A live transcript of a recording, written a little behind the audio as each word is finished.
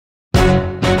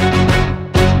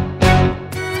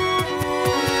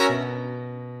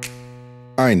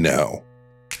I know.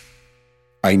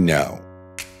 I know.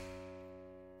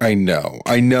 I know.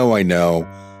 I know. I know.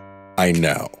 I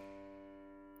know.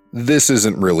 This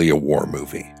isn't really a war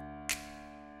movie.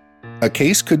 A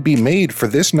case could be made for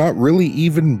this not really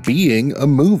even being a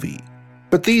movie.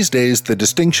 But these days, the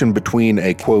distinction between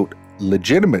a, quote,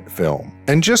 legitimate film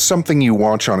and just something you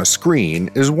watch on a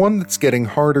screen is one that's getting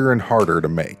harder and harder to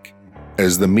make.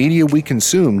 As the media we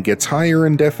consume gets higher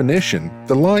in definition,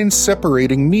 the line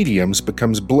separating mediums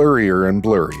becomes blurrier and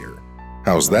blurrier.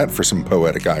 How's that for some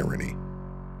poetic irony?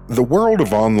 The world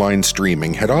of online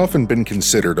streaming had often been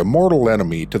considered a mortal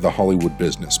enemy to the Hollywood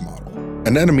business model.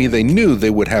 An enemy they knew they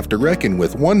would have to reckon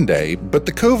with one day, but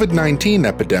the COVID-19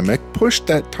 epidemic pushed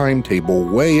that timetable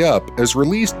way up as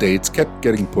release dates kept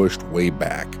getting pushed way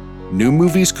back. New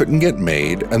movies couldn't get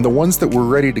made, and the ones that were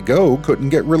ready to go couldn't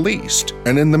get released.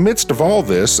 And in the midst of all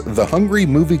this, the hungry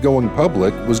movie-going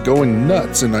public was going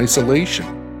nuts in isolation.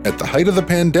 At the height of the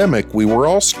pandemic, we were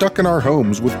all stuck in our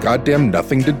homes with goddamn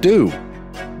nothing to do.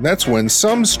 That's when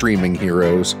some streaming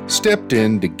heroes stepped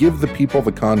in to give the people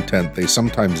the content they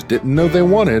sometimes didn't know they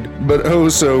wanted, but oh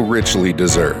so richly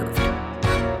deserved.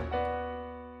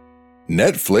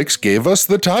 Netflix gave us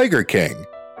The Tiger King.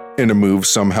 In a move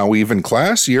somehow even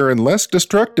classier and less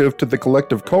destructive to the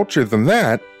collective culture than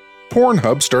that,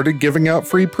 Pornhub started giving out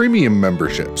free premium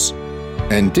memberships.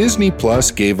 And Disney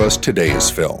Plus gave us today's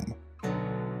film.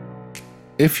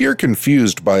 If you're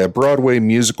confused by a Broadway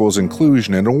musical's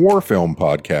inclusion in a war film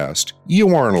podcast,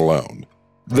 you aren't alone.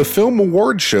 The film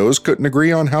award shows couldn't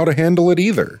agree on how to handle it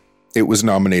either. It was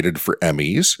nominated for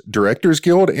Emmys, Directors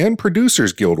Guild and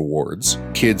Producers Guild Awards,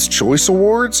 Kids' Choice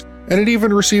Awards, and it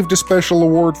even received a special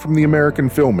award from the American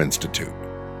Film Institute.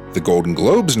 The Golden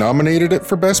Globes nominated it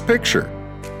for Best Picture.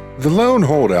 The lone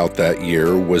holdout that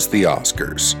year was the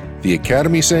Oscars, the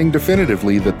Academy saying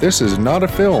definitively that this is not a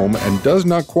film and does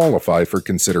not qualify for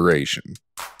consideration.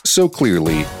 So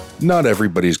clearly, not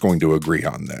everybody's going to agree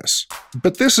on this.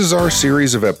 But this is our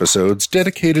series of episodes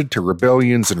dedicated to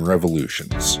rebellions and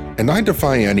revolutions, and I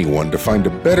defy anyone to find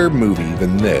a better movie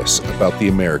than this about the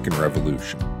American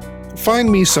Revolution.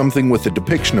 Find me something with a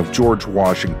depiction of George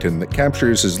Washington that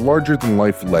captures his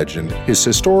larger-than-life legend, his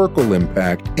historical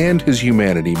impact, and his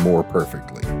humanity more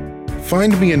perfectly.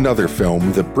 Find me another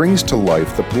film that brings to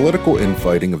life the political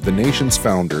infighting of the nation's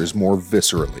founders more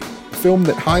viscerally. A film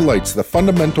that highlights the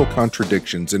fundamental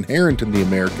contradictions inherent in the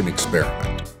American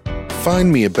experiment.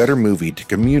 Find me a better movie to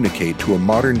communicate to a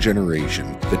modern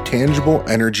generation the tangible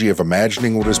energy of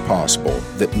imagining what is possible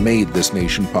that made this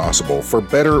nation possible, for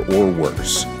better or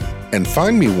worse. And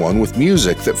find me one with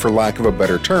music that, for lack of a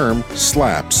better term,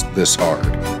 slaps this hard.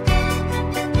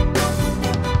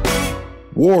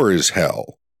 War is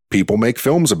hell. People make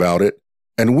films about it,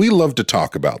 and we love to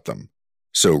talk about them.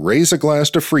 So raise a glass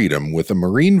to freedom with a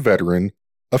Marine veteran,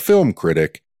 a film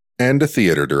critic, and a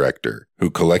theater director,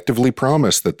 who collectively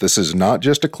promise that this is not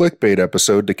just a clickbait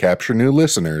episode to capture new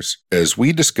listeners, as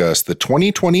we discuss the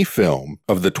 2020 film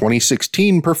of the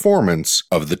 2016 performance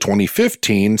of the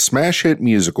 2015 smash hit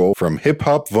musical from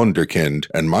hip-hop wunderkind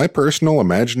and my personal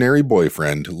imaginary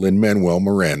boyfriend, Lin-Manuel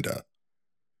Miranda.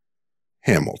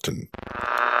 Hamilton.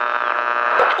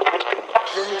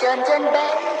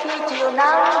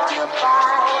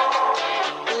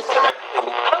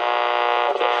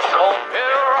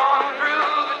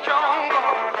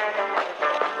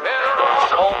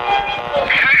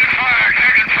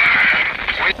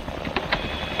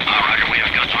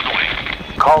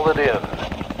 Call it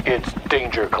in. It's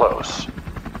danger close.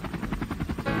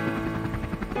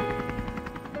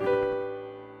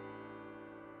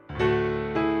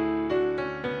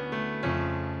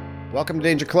 Welcome to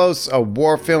Danger Close, a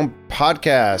war film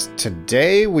podcast.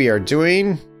 Today we are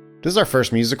doing... This is our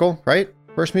first musical, right?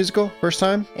 First musical? First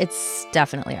time? It's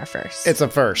definitely our first. It's a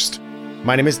first.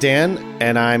 My name is Dan,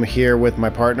 and I'm here with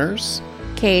my partners...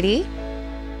 Katie.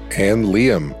 And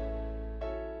Liam.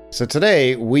 So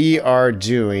today we are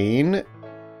doing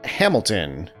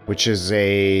Hamilton, which is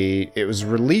it was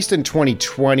released in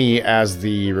 2020 as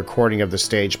the recording of the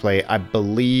stage play, I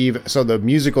believe. So the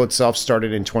musical itself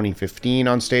started in 2015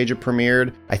 on stage, it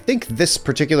premiered. I think this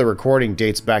particular recording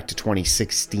dates back to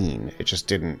 2016. It just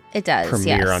didn't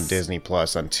premiere on Disney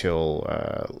Plus until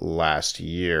last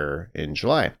year in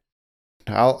July.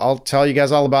 I'll tell you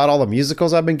guys all about all the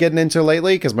musicals I've been getting into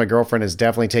lately, because my girlfriend is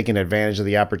definitely taking advantage of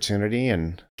the opportunity,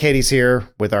 and Katie's here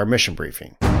with our mission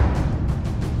briefing.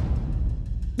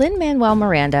 Lin-Manuel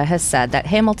Miranda has said that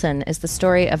Hamilton is the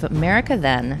story of America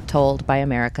then told by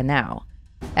America now.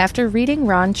 After reading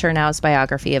Ron Chernow's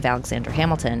biography of Alexander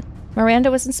Hamilton, Miranda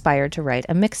was inspired to write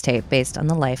a mixtape based on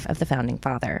the life of the founding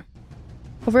father.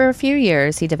 Over a few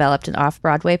years, he developed an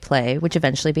off-Broadway play, which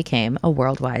eventually became a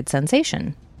worldwide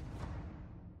sensation.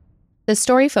 The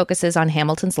story focuses on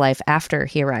Hamilton's life after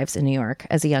he arrives in New York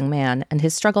as a young man and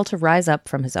his struggle to rise up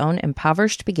from his own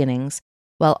impoverished beginnings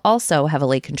while also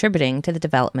heavily contributing to the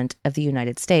development of the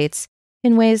United States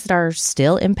in ways that are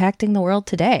still impacting the world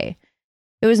today.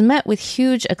 It was met with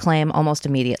huge acclaim almost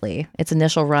immediately. Its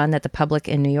initial run at the Public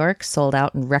in New York sold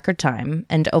out in record time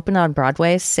and opened on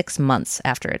Broadway 6 months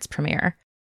after its premiere.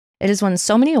 It has won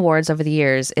so many awards over the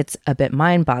years, it's a bit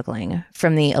mind-boggling,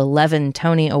 from the 11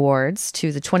 Tony Awards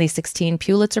to the 2016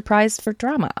 Pulitzer Prize for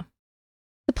Drama.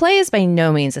 The play is by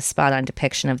no means a spot-on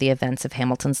depiction of the events of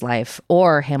Hamilton's life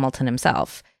or Hamilton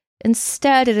himself.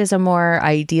 Instead, it is a more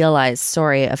idealized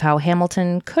story of how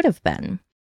Hamilton could have been.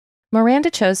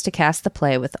 Miranda chose to cast the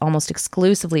play with almost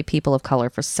exclusively people of color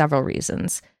for several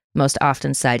reasons, most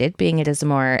often cited being it is a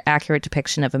more accurate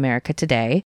depiction of America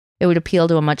today, it would appeal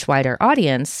to a much wider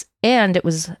audience, and it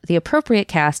was the appropriate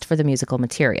cast for the musical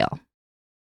material.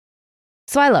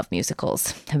 So I love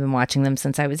musicals. I've been watching them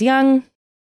since I was young,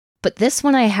 but this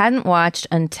one I hadn't watched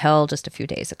until just a few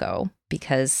days ago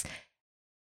because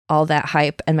all that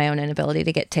hype and my own inability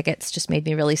to get tickets just made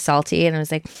me really salty, and I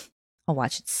was like, I'll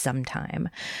watch it sometime.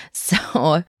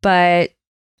 But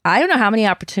I don't know how many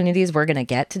opportunities we're going to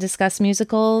get to discuss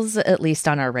musicals, at least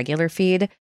on our regular feed.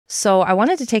 So I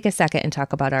wanted to take a second and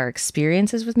talk about our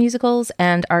experiences with musicals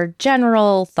and our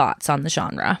general thoughts on the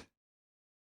genre.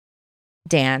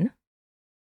 Dan?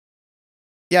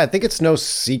 Yeah, I think it's no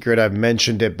secret, I've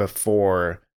mentioned it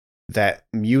before, that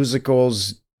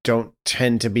musicals don't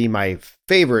tend to be my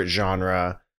favorite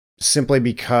genre simply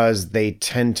because they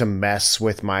tend to mess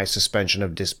with my suspension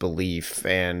of disbelief.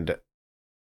 And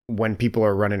when people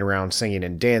are running around singing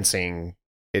and dancing,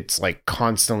 it's like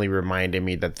constantly reminding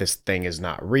me that this thing is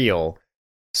not real.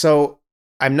 So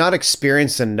I'm not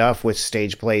experienced enough with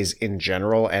stage plays in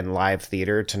general and live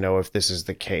theater to know if this is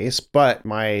the case, but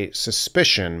my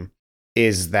suspicion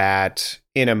is that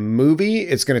in a movie,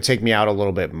 it's going to take me out a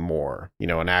little bit more. You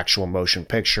know, an actual motion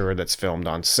picture that's filmed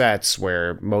on sets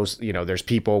where there's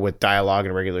people with dialogue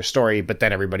and a regular story, but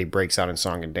then everybody breaks out in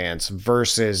song and dance,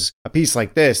 versus a piece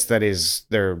like this that is,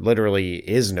 there literally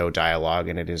is no dialogue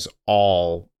and it is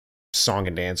all song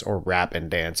and dance or rap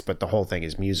and dance, but the whole thing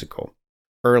is musical.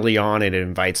 Early on, it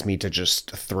invites me to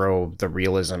just throw the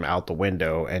realism out the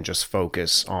window and just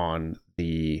focus on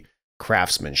the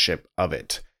craftsmanship of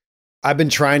it. I've been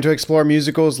trying to explore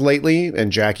musicals lately,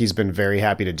 and Jackie's been very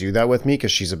happy to do that with me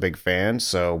because she's a big fan.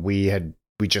 So we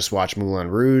just watched Moulin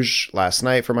Rouge last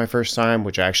night for my first time,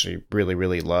 which I actually really,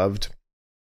 really loved.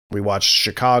 We watched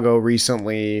Chicago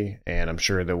recently, and I'm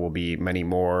sure there will be many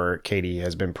more. Katie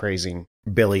has been praising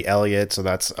Billy Elliot, so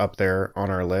that's up there on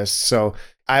our list. So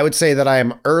I would say that I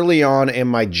am early on in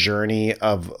my journey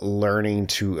of learning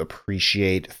to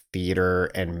appreciate theater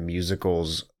and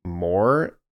musicals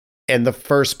more. And the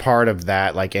first part of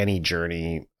that, like any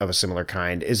journey of a similar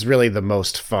kind, is really the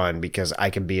most fun because I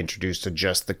can be introduced to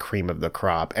just the cream of the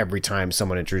crop. Every time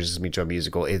someone introduces me to a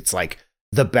musical, it's like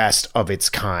the best of its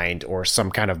kind or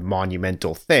some kind of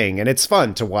monumental thing. And it's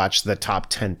fun to watch the top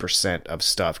 10% of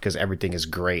stuff because everything is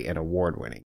great and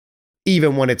award-winning.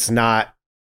 Even when it's not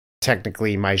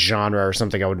technically my genre or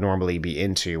something I would normally be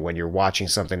into, when you're watching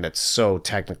something that's so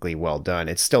technically well done,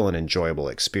 it's still an enjoyable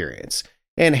experience.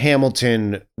 And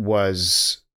Hamilton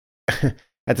was,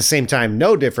 at the same time,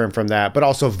 no different from that, but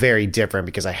also very different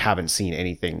because I haven't seen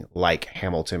anything like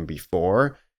Hamilton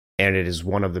before. And it is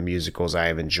one of the musicals I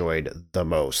have enjoyed the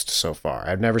most so far.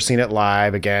 I've never seen it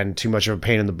live. Again, too much of a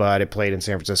pain in the butt. It played in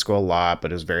San Francisco a lot,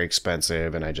 but it was very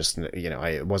expensive. And I just,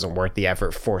 it wasn't worth the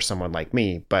effort for someone like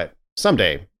me. But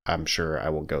someday, I'm sure I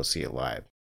will go see it live.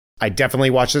 I definitely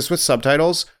watched this with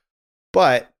subtitles,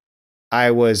 but I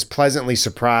was pleasantly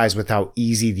surprised with how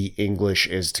easy the English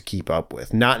is to keep up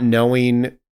with. Not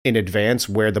knowing in advance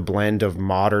where the blend of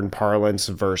modern parlance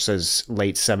versus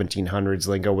late 1700s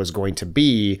lingo was going to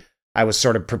be, I was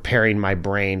sort of preparing my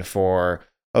brain for,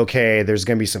 okay, there's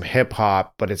going to be some hip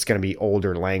hop, but it's going to be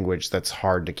older language that's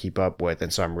hard to keep up with.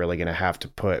 And so I'm really going to have to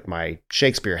put my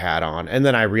Shakespeare hat on. And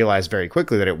then I realized very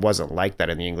quickly that it wasn't like that.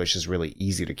 And the English is really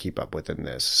easy to keep up with in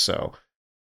this. So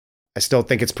I still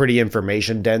think it's pretty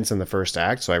information dense in the first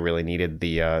act, so I really needed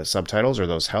the subtitles, or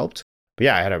those helped. But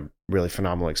yeah, I had a really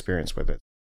phenomenal experience with it.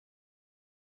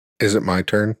 Is it my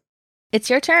turn? It's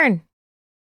your turn.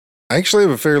 I actually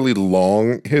have a fairly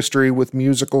long history with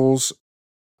musicals.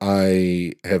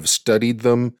 I have studied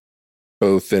them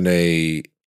both in a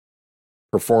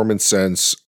performance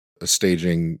sense, a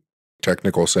staging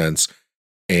technical sense,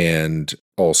 and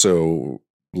also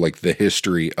like the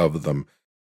history of them.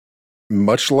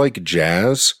 Much like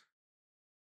jazz,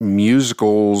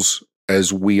 musicals,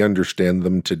 as we understand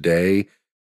them today,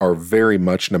 are very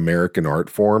much an American art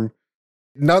form.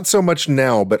 Not so much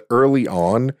now, but early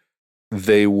on,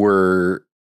 they were,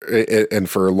 and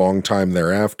for a long time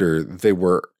thereafter, they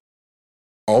were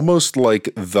almost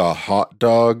like the hot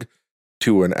dog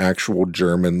to an actual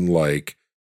German, like,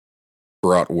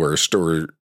 bratwurst,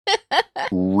 or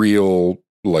real,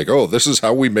 like, oh, this is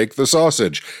how we make the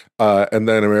sausage. And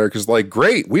then America's like,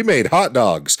 great, we made hot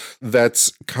dogs.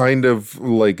 That's kind of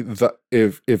like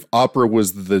if opera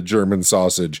was the German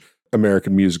sausage,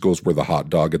 American musicals were the hot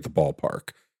dog at the ballpark.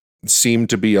 It seemed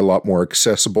to be a lot more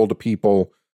accessible to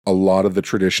people. A lot of the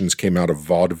traditions came out of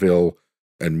vaudeville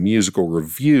and musical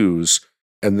reviews.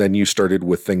 And then you started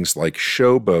with things like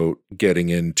Showboat getting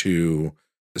into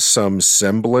some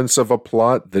semblance of a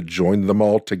plot that joined them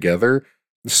all together.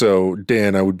 So,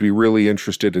 Dan, I would be really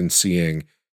interested in seeing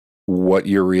what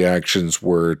your reactions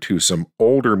were to some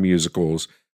older musicals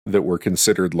that were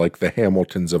considered like the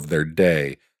Hamiltons of their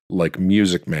day, like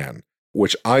Music Man,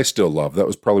 which I still love. That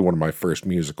was probably one of my first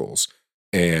musicals.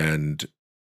 And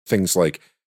things like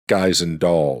Guys and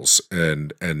Dolls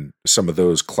and some of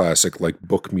those classic like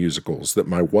book musicals that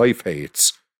my wife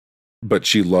hates, but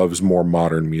she loves more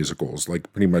modern musicals,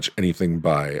 like pretty much anything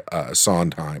by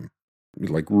Sondheim,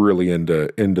 like really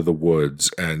into the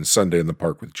Woods and Sunday in the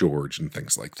Park with George and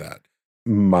things like that.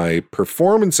 My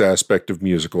performance aspect of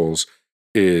musicals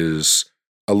is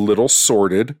a little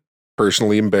sordid,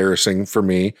 personally embarrassing for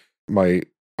me. My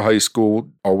high school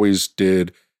always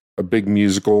did a big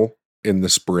musical in the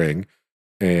spring,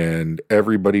 and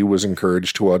everybody was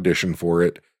encouraged to audition for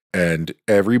it, and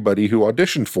everybody who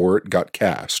auditioned for it got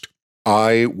cast.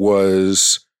 I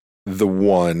was the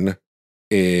one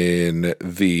in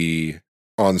the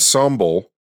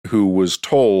ensemble who was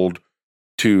told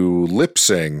to lip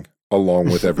sing along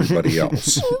with everybody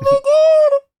else. Oh my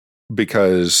God.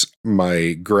 Because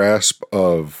my grasp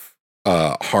of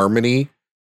harmony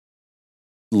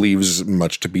leaves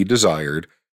much to be desired.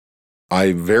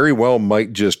 I very well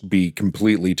might just be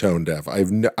completely tone deaf.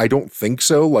 I don't think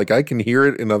so. Like, I can hear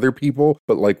it in other people,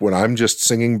 but like when I'm just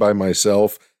singing by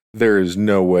myself, there is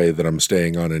no way that I'm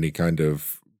staying on any kind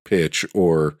of pitch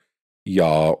or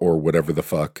yaw or whatever the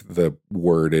fuck the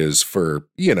word is for,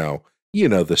 you know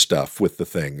the stuff with the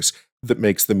things that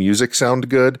makes the music sound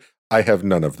good. I have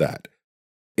none of that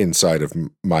inside of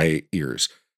my ears,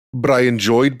 but I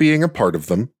enjoyed being a part of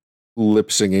them,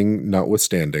 lip singing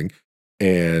notwithstanding.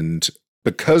 And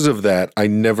because of that, I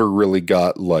never really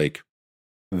got like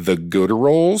the good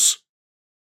roles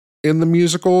in the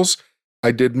musicals.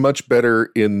 I did much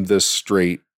better in the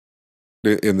straight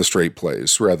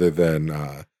plays rather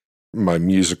than my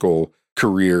musical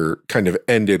career kind of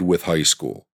ended with high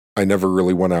school. I never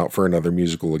really went out for another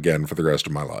musical again for the rest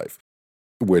of my life,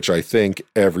 which I think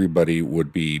everybody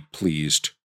would be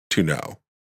pleased to know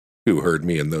who heard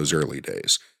me in those early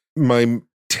days. My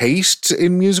tastes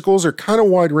in musicals are kind of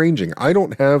wide-ranging. I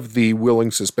don't have the willing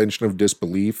suspension of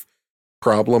disbelief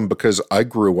problem because I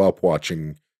grew up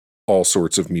watching all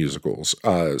sorts of musicals.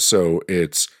 So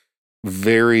it's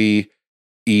very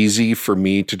easy for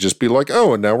me to just be like,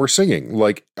 oh, and now we're singing.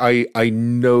 Like, I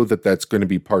know that that's going to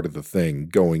be part of the thing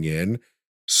going in,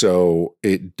 so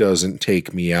it doesn't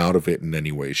take me out of it in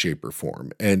any way, shape, or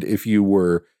form. And if you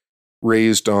were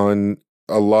raised on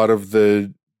a lot of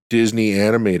the Disney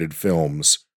animated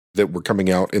films that were coming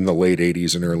out in the late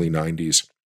 80s and early 90s,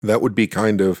 that would be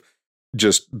kind of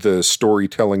just the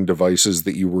storytelling devices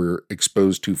that you were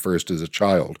exposed to first as a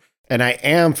child. And I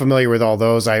am familiar with all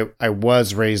those. I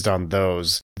was raised on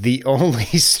those. The only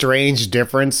strange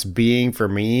difference being for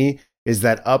me is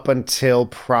that up until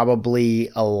probably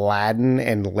Aladdin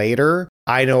and later,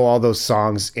 I know all those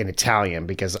songs in Italian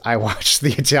because I watched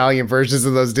the Italian versions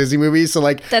of those Disney movies. So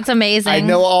like, that's amazing. I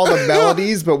know all the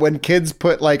melodies, but when kids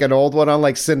put like an old one on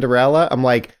like Cinderella, I'm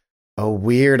like, oh,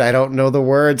 weird. I don't know the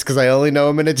words because I only know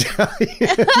them in Italian.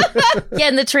 Yeah,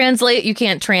 and you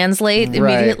can't translate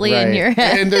immediately in your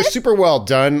head. And they're super well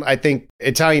done. I think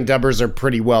Italian dubbers are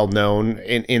pretty well known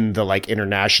in the like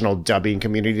international dubbing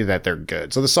community that they're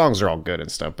good. So the songs are all good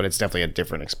and stuff, but it's definitely a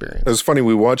different experience. It was funny.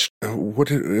 We watched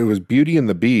it was Beauty and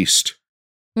the Beast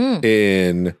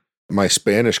in my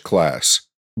Spanish class,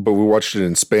 but we watched it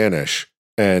in Spanish,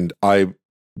 and I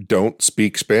don't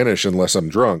speak Spanish unless I'm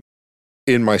drunk.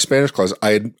 In my Spanish class,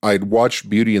 I'd watched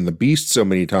Beauty and the Beast so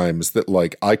many times that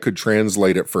like I could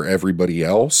translate it for everybody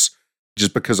else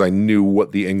just because I knew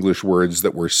what the English words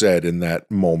that were said in that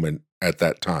moment at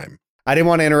that time. I didn't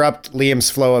want to interrupt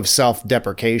Liam's flow of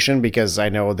self-deprecation because I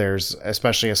know there's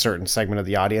especially a certain segment of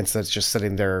the audience that's just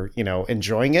sitting there,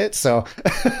 enjoying it. So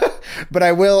But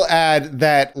I will add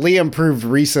that Liam proved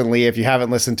recently, if you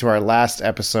haven't listened to our last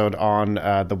episode on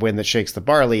The Wind That Shakes the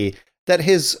Barley, that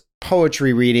his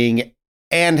poetry reading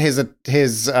and his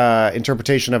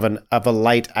interpretation of a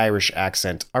light Irish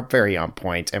accent are very on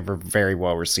point and were very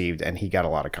well received, and he got a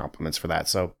lot of compliments for that.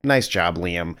 So nice job,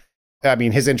 Liam. I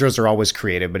mean, his intros are always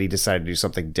creative, but he decided to do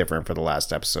something different for the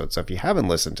last episode. So if you haven't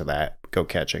listened to that, go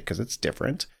catch it because it's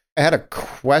different. I had a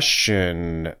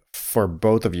question for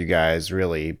both of you guys,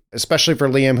 really, especially for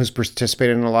Liam, who's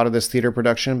participated in a lot of this theater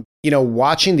production. You know,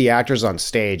 watching the actors on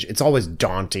stage, it's always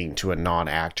daunting to a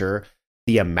non-actor,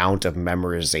 the amount of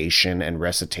memorization and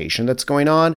recitation that's going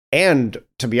on. And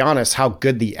to be honest, how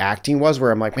good the acting was, where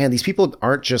I'm like, man, these people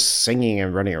aren't just singing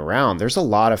and running around. There's a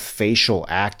lot of facial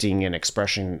acting and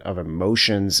expression of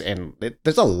emotions, and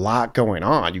there's a lot going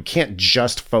on. You can't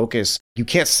just focus. You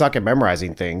can't suck at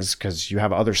memorizing things because you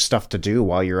have other stuff to do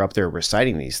while you're up there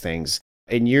reciting these things.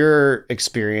 In your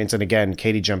experience, and again,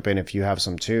 Katie, jump in if you have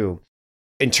some too,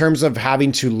 in terms of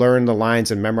having to learn the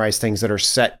lines and memorize things that are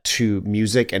set to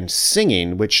music and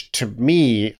singing, which to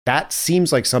me, that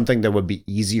seems like something that would be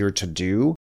easier to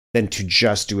do than to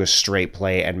just do a straight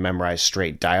play and memorize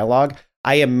straight dialogue.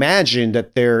 I imagine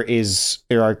that there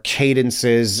are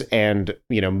cadences and,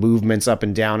 you know, movements up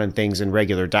and down and things in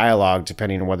regular dialogue,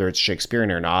 depending on whether it's Shakespearean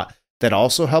or not, that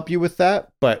also help you with that.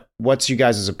 But what's you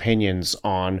guys' opinions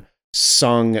on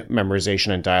sung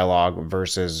memorization and dialogue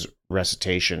versus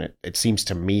recitation? It seems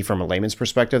to me from a layman's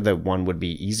perspective that one would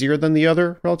be easier than the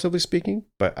other, relatively speaking.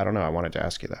 But I don't know. I wanted to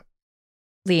ask you that.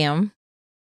 Liam?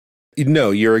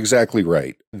 No, you're exactly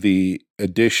right. The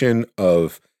addition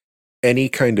of any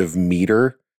kind of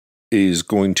meter is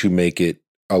going to make it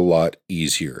a lot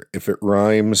easier. If it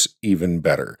rhymes, even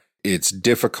better. It's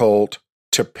difficult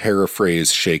to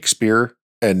paraphrase Shakespeare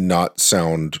and not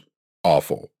sound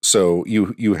awful. So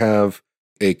you have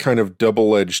a kind of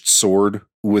double-edged sword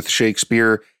with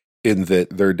Shakespeare in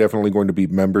that there are definitely going to be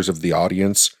members of the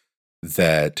audience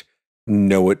that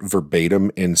know it verbatim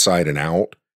inside and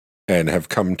out and have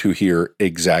come to hear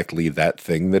exactly that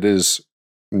thing that is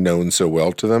known so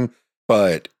well to them.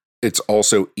 But it's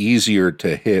also easier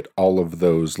to hit all of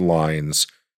those lines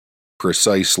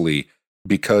precisely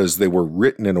because they were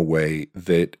written in a way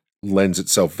that lends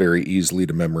itself very easily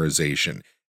to memorization.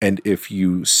 And if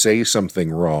you say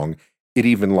something wrong, it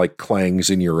even like clangs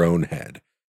in your own head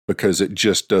because it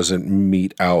just doesn't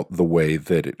meet out the way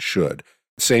that it should.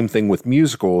 Same thing with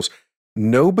musicals.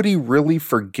 Nobody really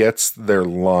forgets their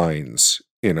lines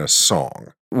in a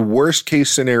song. Worst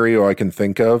case scenario I can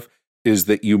think of is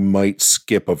that you might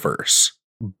skip a verse,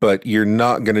 but you're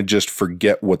not going to just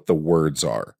forget what the words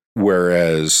are.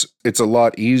 Whereas it's a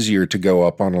lot easier to go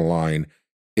up on a line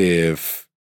if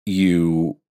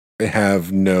you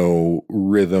have no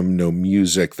rhythm, no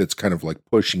music that's kind of like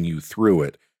pushing you through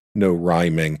it, no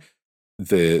rhyming.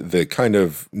 The kind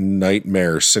of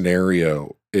nightmare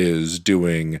scenario is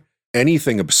doing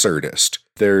anything absurdist.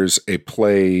 There's a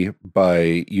play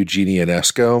by Eugene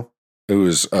Ionesco, who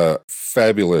is a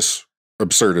fabulous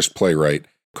absurdist playwright,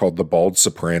 called The Bald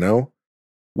Soprano,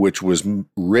 which was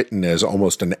written as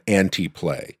almost an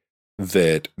anti-play,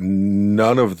 that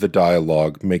none of the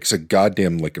dialogue makes a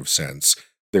goddamn lick of sense.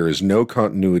 There is no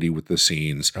continuity with the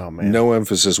scenes. Oh, man. No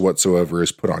emphasis whatsoever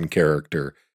is put on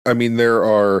character. I mean, there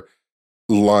are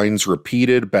lines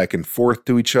repeated back and forth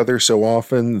to each other so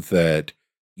often that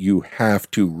you have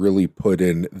to really put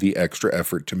in the extra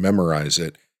effort to memorize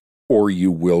it, or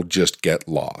you will just get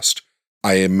lost.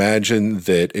 I imagine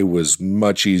that it was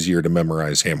much easier to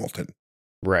memorize Hamilton.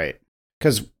 Right.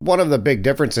 Because one of the big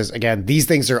differences, again, these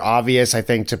things are obvious, I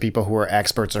think, to people who are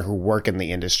experts or who work in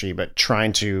the industry, but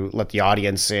trying to let the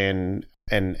audience in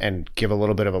and give a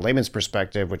little bit of a layman's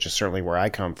perspective, which is certainly where I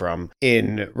come from.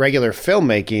 In regular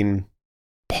filmmaking,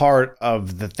 part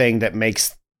of the thing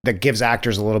that gives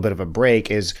actors a little bit of a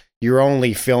break is you're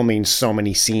only filming so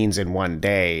many scenes in one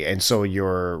day. And so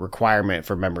your requirement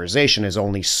for memorization is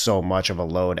only so much of a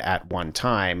load at one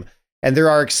time. And there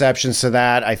are exceptions to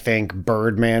that. I think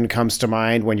Birdman comes to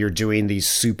mind when you're doing these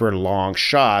super long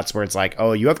shots where it's like,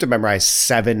 oh, you have to memorize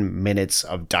 7 minutes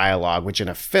of dialogue, which in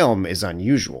a film is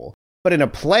unusual. But in a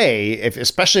play,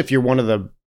 especially if you're one of the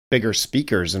bigger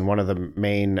speakers and one of the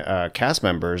main cast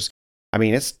members, I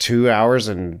mean, it's 2 hours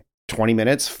and 20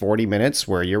 minutes, 40 minutes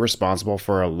where you're responsible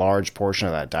for a large portion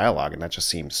of that dialogue. And that just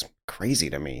seems crazy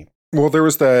to me. Well, there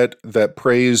was that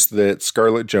praise that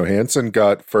Scarlett Johansson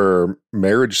got for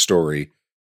Marriage Story.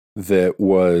 That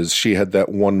was, she had that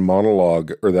one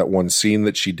monologue or that one scene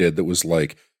that she did that was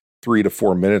like 3 to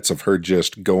 4 minutes of her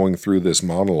just going through this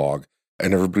monologue.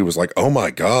 And everybody was like, oh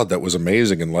my God, that was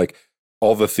amazing. And like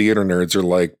all the theater nerds are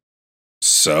like,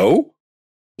 so?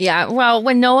 Yeah, well,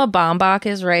 when Noah Baumbach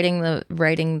is writing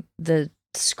the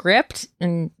script,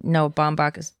 and Noah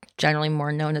Baumbach is generally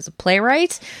more known as a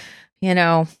playwright,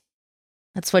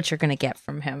 that's what you're going to get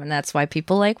from him, and that's why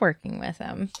people like working with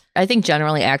him. I think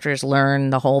generally actors learn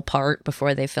the whole part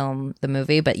before they film the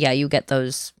movie, but yeah, you get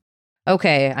those,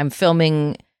 okay, I'm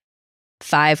filming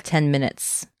 5-10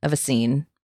 minutes of a scene.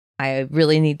 I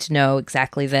really need to know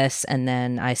exactly this, and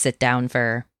then I sit down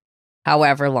for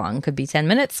however long. Could be 10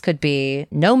 minutes, could be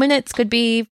no minutes, could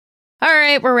be, all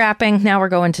right, we're wrapping, now we're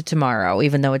going to tomorrow,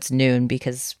 even though it's noon,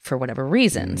 because for whatever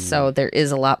reason. So there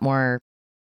is a lot more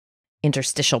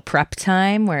interstitial prep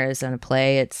time, whereas in a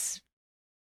play it's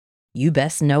you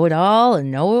best know it all and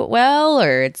know it well,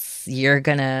 or it's you're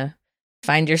gonna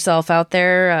find yourself out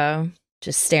there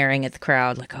just staring at the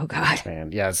crowd like, oh god,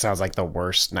 man. Yeah, it sounds like the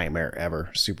worst nightmare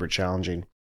ever. Super challenging.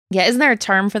 Yeah, isn't there a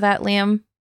term for that, Liam,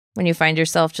 when you find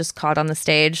yourself just caught on the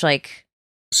stage? Like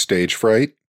stage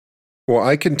fright? Well,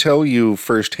 I can tell you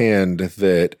firsthand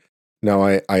that now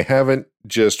I haven't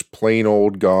just plain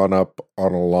old gone up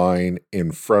on a line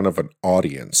in front of an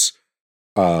audience,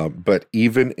 but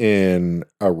even in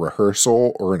a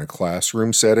rehearsal or in a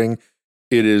classroom setting,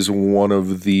 it is one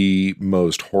of the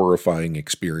most horrifying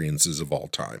experiences of all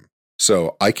time.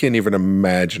 So I can't even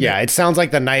imagine. Yeah, it sounds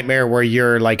like the nightmare where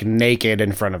you're like naked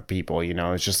in front of people,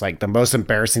 it's just like the most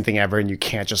embarrassing thing ever, and you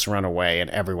can't just run away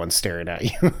and everyone's staring at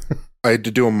you. I had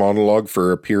to do a monologue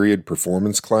for a period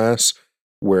performance class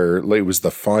where it was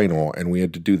the final, and we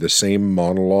had to do the same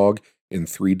monologue in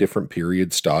 3 different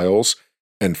period styles.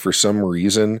 And for some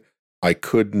reason, I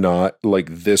could not,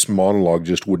 this monologue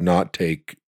just would not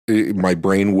my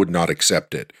brain would not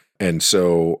accept it. And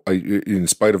so I, in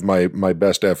spite of my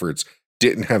best efforts,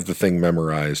 didn't have the thing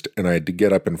memorized, and I had to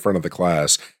get up in front of the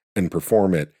class and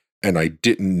perform it, and I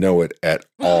didn't know it at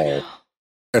all.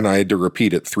 And I had to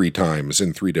repeat it 3 times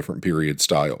in 3 different period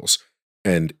styles.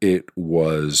 And it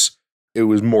was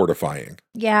mortifying.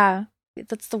 Yeah,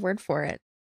 that's the word for it.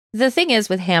 The thing is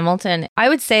with Hamilton, I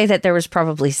would say that there was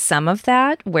probably some of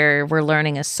that where we're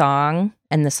learning a song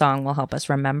and the song will help us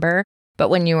remember. But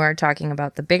when you are talking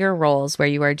about the bigger roles where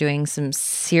you are doing some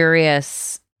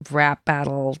serious rap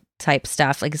battle type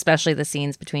stuff, like especially the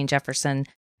scenes between Jefferson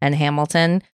and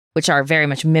Hamilton, which are very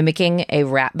much mimicking a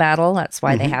rap battle. That's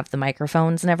why they have the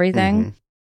microphones and everything.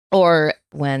 Or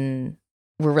when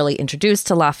we're really introduced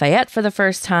to Lafayette for the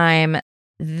first time,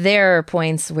 there are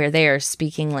points where they are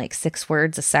speaking like 6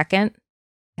 words a second,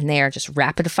 and they are just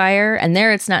rapid fire. And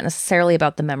there it's not necessarily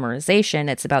about the memorization.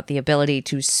 It's about the ability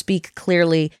to speak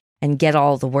clearly and get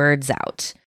all the words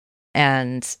out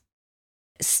and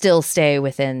still stay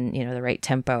within, the right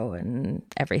tempo and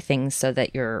everything so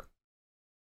that you're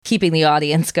keeping the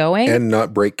audience going. And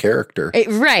not break character.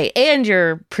 Right. And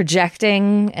you're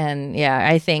projecting. And yeah,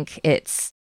 I think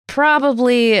it's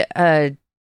probably a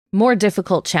more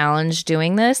difficult challenge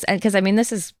doing this. And because,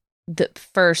 this is the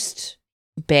first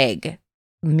big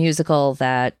musical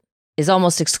that is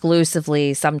almost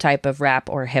exclusively some type of rap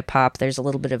or hip hop. There's a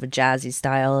little bit of a jazzy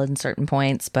style in certain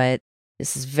points, but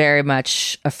this is very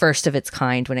much a first of its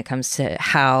kind when it comes to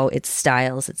how it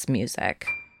styles its music.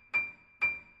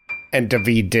 And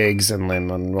Daveed Diggs and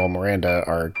Lin-Manuel Miranda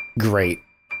are great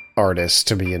artists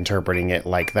to be interpreting it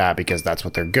like that, because that's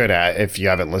what they're good at. If you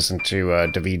haven't listened to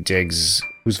Daveed Diggs,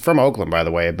 who's from Oakland, by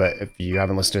the way, but if you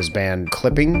haven't listened to his band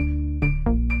Clipping,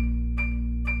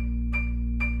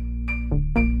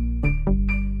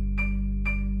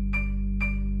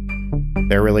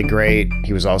 they're really great.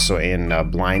 He was also in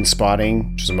Blind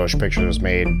Spotting, which is a motion picture that was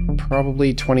made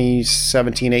probably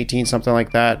 2017, 18, something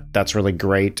like that. That's really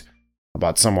great,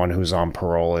 about someone who's on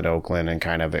parole in Oakland, and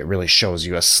kind of it really shows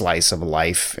you a slice of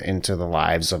life into the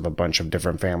lives of a bunch of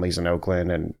different families in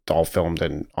Oakland, and all filmed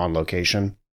on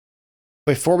location.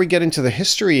 Before we get into the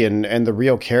history and the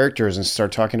real characters and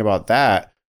start talking about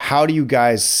that, how do you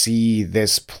guys see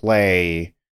this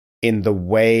play in the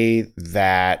way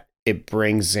that it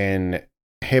brings in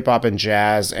hip hop and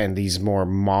jazz and these more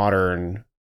modern,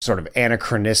 sort of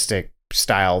anachronistic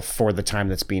style for the time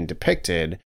that's being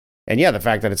depicted? And yeah, the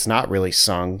fact that it's not really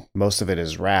sung, most of it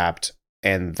is rapped,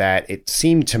 and that it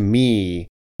seemed to me,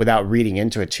 without reading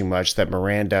into it too much, that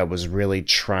Miranda was really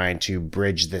trying to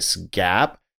bridge this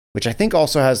gap, which I think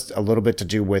also has a little bit to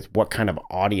do with what kind of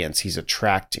audience he's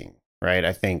attracting, right?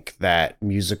 I think that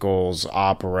musicals,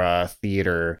 opera,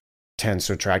 theater tends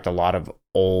to attract a lot of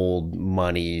old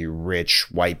money,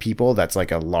 rich white people. That's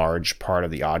like a large part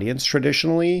of the audience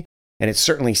traditionally. And it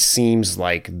certainly seems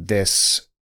like this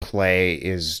play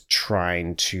is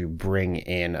trying to bring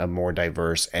in a more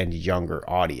diverse and younger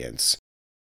audience.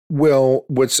 Well,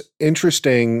 what's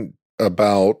interesting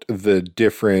about the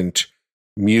different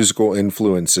musical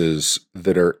influences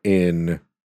that are in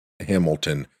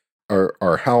Hamilton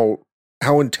are how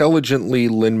intelligently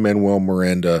Lin-Manuel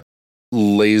Miranda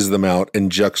lays them out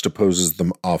and juxtaposes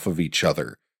them off of each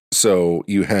other. So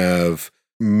you have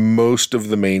most of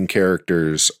the main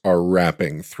characters are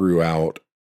rapping throughout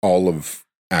all of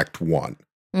Act 1.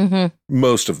 Mm-hmm.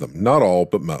 Most of them, not all,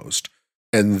 but most.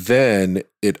 And then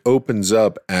it opens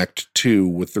up Act 2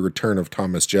 with the return of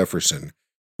Thomas Jefferson,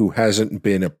 who hasn't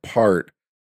been a part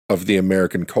of the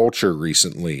American culture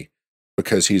recently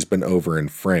because he's been over in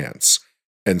France.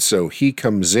 And so he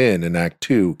comes in Act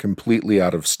 2 completely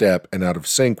out of step and out of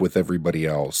sync with everybody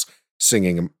else,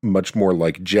 singing a much more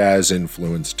like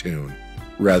jazz-influenced tune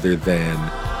rather than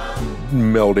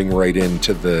melding right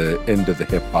into the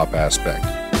hip-hop aspect.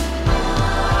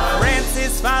 France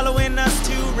is following us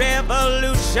to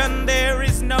revolution. There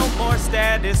is no more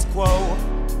status quo.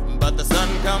 But the sun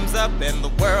comes up and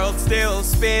the world still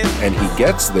spins. And he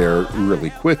gets there really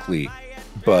quickly,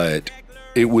 but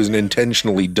it was an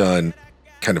intentionally done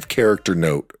kind of character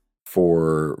note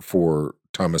for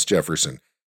Thomas Jefferson.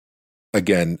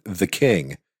 Again, the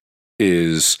King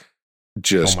is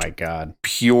just oh my God,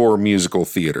 pure musical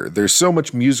theater. There's so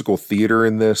much musical theater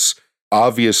in this.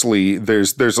 Obviously,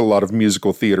 there's a lot of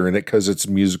musical theater in it because it's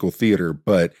musical theater,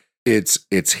 but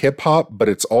it's hip hop, but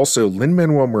it's also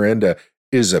Lin-Manuel Miranda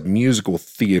is a musical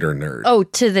theater nerd. Oh,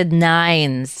 to the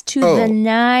nines. The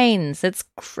nines. That's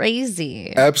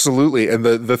crazy. Absolutely. And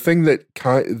the thing that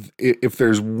if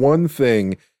there's one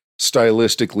thing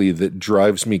stylistically that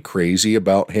drives me crazy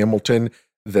about Hamilton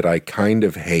that I kind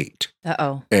of hate.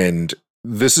 Uh-oh. And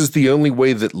this is the only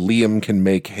way that Liam can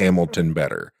make Hamilton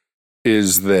better,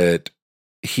 is that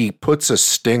he puts a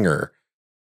stinger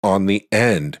on the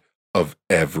end of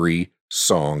every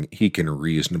song he can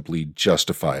reasonably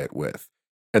justify it with.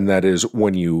 And that is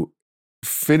when you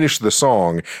finish the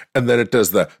song and then it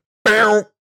does the bow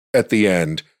at the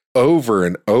end over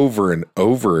and over and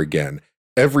over again.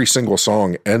 Every single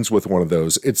song ends with one of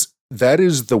those. That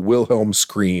is the Wilhelm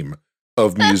scream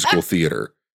of musical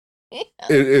theater.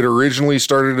 It originally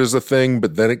started as a thing,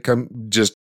 but then it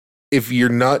if you're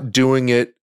not doing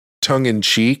it tongue in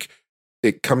cheek,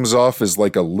 it comes off as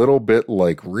like a little bit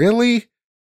like, really?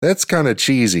 That's kind of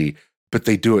cheesy. But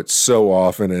they do it so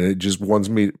often, and it just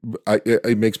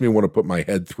it makes me want to put my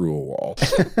head through a wall.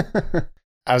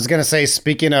 I was going to say,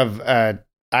 speaking of,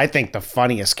 I think the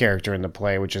funniest character in the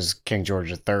play, which is King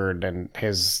George III, and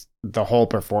the whole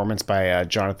performance by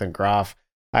Jonathan Groff.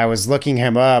 I was looking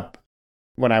him up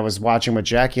when I was watching with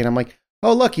Jackie, and I'm like,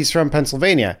 oh, look, he's from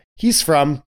Pennsylvania. He's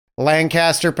from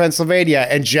Lancaster, Pennsylvania.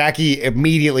 And Jackie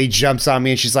immediately jumps on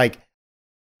me, and she's like,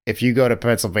 if you go to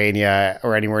Pennsylvania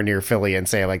or anywhere near Philly and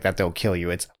say it like that, they'll kill you.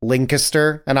 It's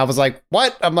Lancaster. And I was like,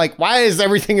 what? I'm like, why is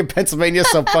everything in Pennsylvania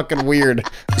so fucking weird?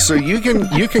 So you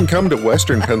can come to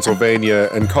Western Pennsylvania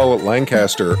and call it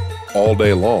Lancaster all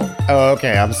day long. Oh,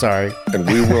 okay. I'm sorry. And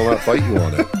we will not fight you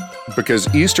on it.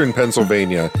 Because Eastern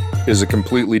Pennsylvania is a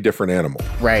completely different animal.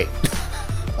 Right.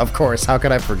 Of course. How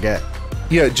could I forget?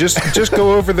 Yeah, just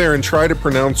go over there and try to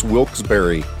pronounce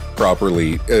Wilkes-Barre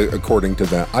properly, according to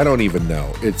that. I don't even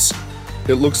know.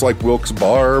 It looks like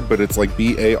Wilkes-Barre, but it's like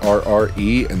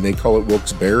Barre, and they call it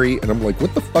Wilkes-Barre, and I'm like,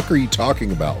 what the fuck are you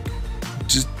talking about?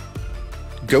 Just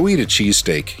go eat a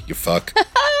cheesesteak, you fuck.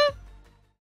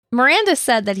 Miranda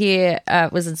said that he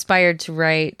was inspired to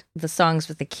write the songs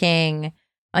with the King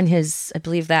on his, I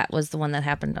believe that was the one that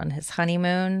happened on his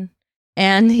honeymoon,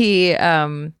 and he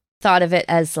thought of it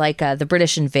as like the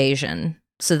British invasion.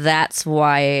 So that's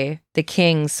why the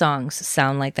King's songs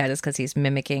sound like that, is because he's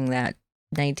mimicking that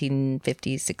 1950s,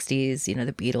 60s,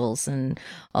 the Beatles and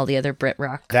all the other Brit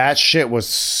rock. That shit was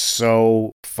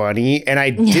so funny. And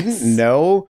I didn't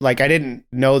know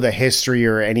the history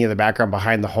or any of the background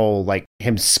behind the whole, like,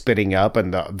 him spitting up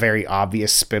and the very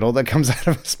obvious spittle that comes out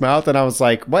of his mouth. And I was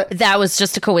like, what? That was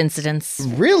just a coincidence.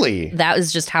 Really? That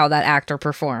was just how that actor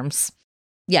performs.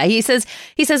 Yeah, he says,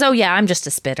 oh yeah, I'm just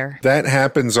a spitter. That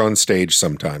happens on stage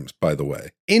sometimes, by the way.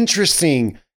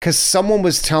 Interesting, because someone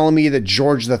was telling me that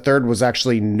George III was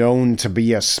actually known to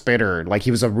be a spitter. Like,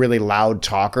 he was a really loud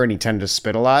talker and he tended to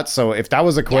spit a lot. So if that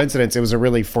was a coincidence, It was a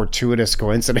really fortuitous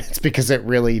coincidence because it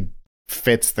really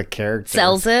fits the character.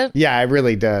 Sells it? Yeah, it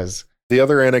really does. The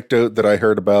other anecdote that I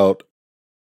heard about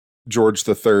George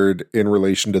III in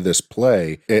relation to this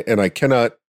play, and I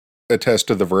cannot attest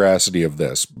to the veracity of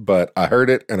this, but I heard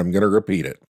it and I'm going to repeat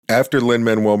it. After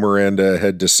Lin-Manuel Miranda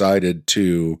had decided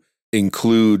to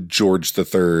include George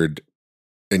III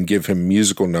and give him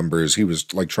musical numbers, he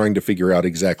was like trying to figure out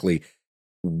exactly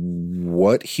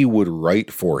what he would write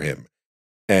for him.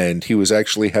 And he was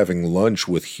actually having lunch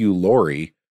with Hugh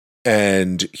Laurie,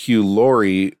 And Hugh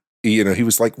Laurie, he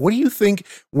was like, what do you think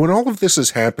when all of this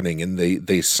is happening and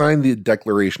they sign the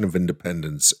Declaration of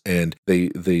Independence and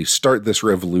they start this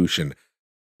revolution?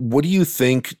 What do you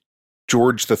think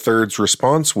George III's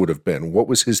response would have been? What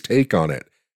was his take on it?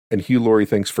 And Hugh Laurie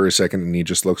thinks for a second and he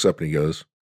just looks up and he goes,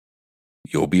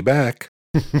 "You'll be back."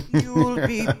 You'll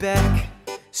be back,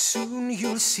 soon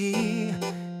you'll see.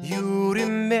 You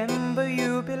remember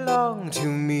you belong to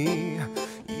me.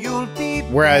 You'll be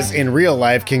back. Whereas in real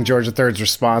life, King George III's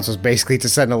response was basically to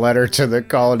send a letter to the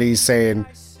colonies saying,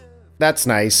 "That's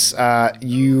nice.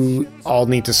 You all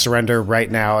need to surrender right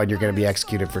now and you're going to be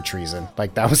executed for treason."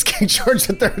 Like, that was King George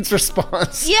III's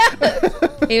response. Yeah.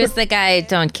 He was the guy,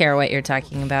 don't care what you're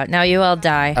talking about. Now you all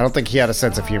die. I don't think he had a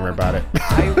sense of humor about it.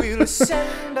 I will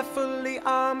send a fully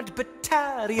armed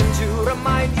battalion to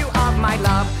remind you of my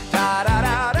love. Da, da,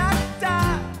 da, da,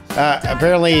 da.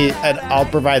 Apparently, and I'll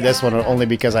provide this one only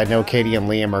because I know Katie and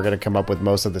Liam are going to come up with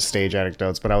most of the stage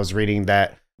anecdotes, but I was reading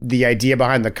that the idea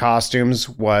behind the costumes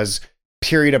was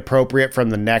period appropriate from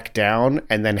the neck down,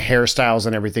 and then hairstyles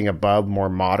and everything above more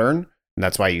modern. And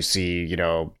that's why you see,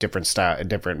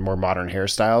 different more modern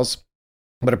hairstyles.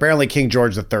 But apparently King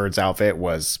George III's outfit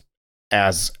was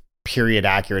as period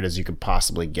accurate as you could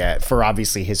possibly get for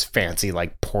obviously his fancy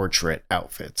like portrait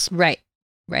outfits. Right.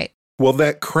 Well,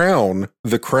 the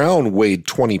crown weighed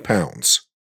 20 pounds,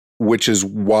 which is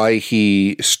why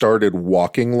he started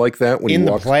walking like that. When in he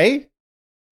the walked. play?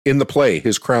 In the play,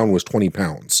 his crown was 20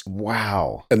 pounds.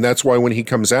 Wow. And that's why when he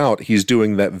comes out, he's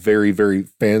doing that very, very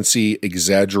fancy,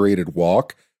 exaggerated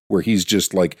walk where he's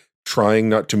just like trying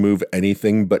not to move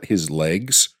anything but his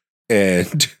legs.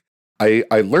 And I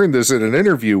learned this in an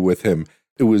interview with him.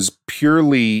 It was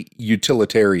purely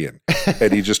utilitarian,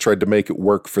 and he just tried to make it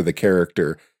work for the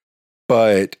character.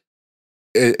 But,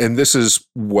 and this is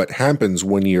what happens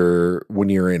when you're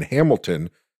in Hamilton.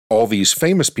 All these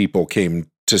famous people came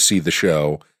to see the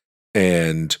show,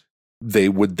 and they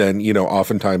would then,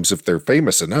 oftentimes if they're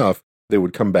famous enough, they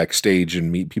would come backstage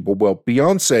and meet people. Well,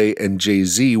 Beyonce and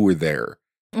Jay-Z were there,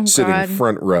 sitting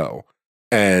front row.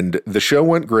 And the show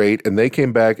went great, and they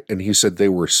came back, and he said they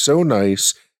were so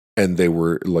nice, and they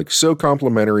were like so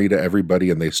complimentary to everybody,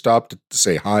 and they stopped to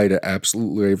say hi to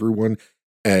absolutely everyone.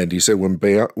 And he said when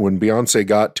Beyonce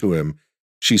got to him,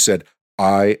 she said,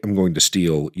 "I am going to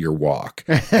steal your walk."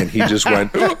 And he just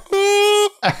went,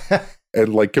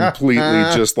 and like completely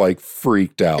just like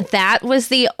freaked out. That was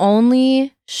the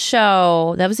only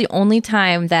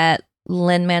time that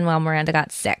Lin-Manuel Miranda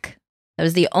got sick. That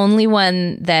was the only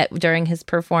one that during his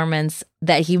performance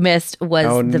that he missed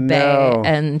was Bey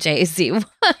and Jay-Z one.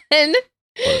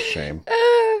 What a shame.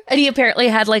 And he apparently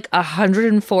had like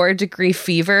 104-degree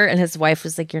fever, and his wife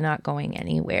was like, "You're not going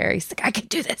anywhere." He's like, "I can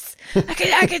do this.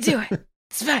 I can do it.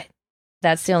 It's fine."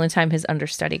 That's the only time his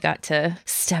understudy got to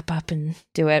step up and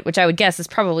do it, which I would guess is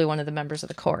probably one of the members of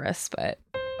the chorus, but...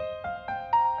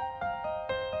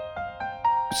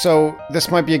 So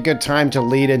this might be a good time to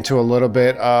lead into a little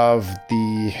bit of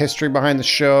the history behind the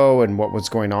show and what was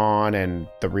going on and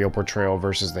the real portrayal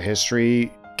versus the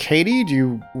history. Katie, do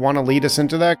you want to lead us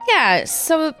into that? Yeah,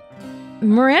 so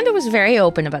Miranda was very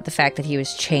open about the fact that he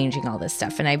was changing all this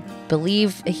stuff. And I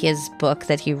believe his book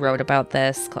that he wrote about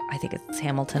this, I think it's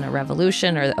Hamilton, A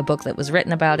Revolution, or a book that was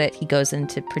written about it, he goes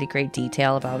into pretty great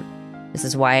detail about this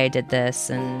is why I did this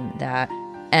and that.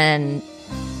 And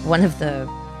one of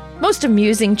the most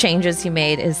amusing changes he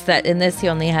made is that in this he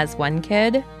only has one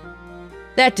kid.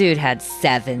 That dude had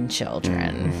 7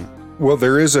 children. Mm-hmm. Well,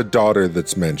 there is a daughter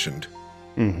that's mentioned.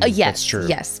 Mm-hmm. Yes, that's true.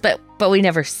 Yes, but we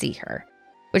never see her,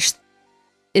 which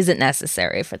isn't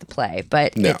necessary for the play.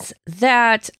 But No. It's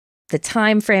that the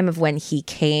time frame of when he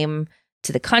came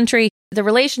to the country. The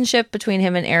relationship between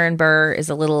him and Aaron Burr is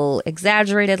a little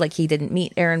exaggerated. Like, he didn't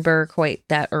meet Aaron Burr quite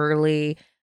that early.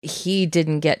 He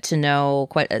didn't get to know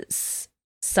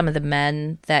some of the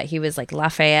men that he was like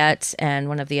Lafayette and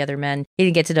one of the other men. He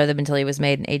didn't get to know them until he was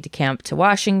made an aide-de-camp to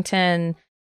Washington.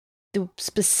 The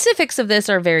specifics of this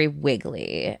are very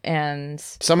wiggly, and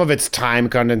some of it's time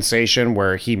condensation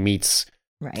where he meets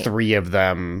right. 3 of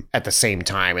them at the same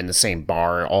time in the same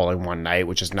bar all in one night,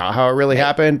 which is not how it really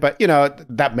happened. But,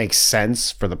 that makes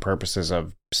sense for the purposes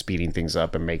of speeding things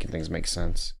up and making things make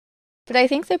sense. But I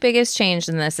think the biggest change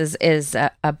in this is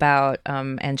about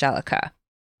Angelica,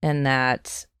 in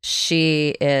that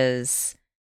she was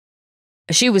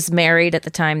married at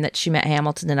the time that she met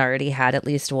Hamilton and already had at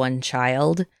least one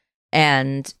child.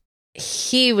 And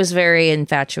he was very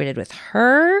infatuated with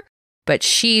her, but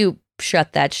she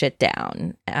shut that shit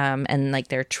down. And like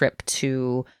their trip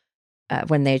to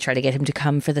when they try to get him to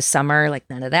come for the summer, like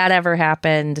none of that ever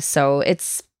happened. So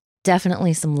it's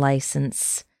definitely some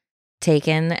license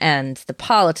taken, and the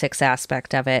politics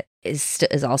aspect of it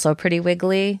is also pretty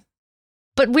wiggly.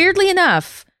 But weirdly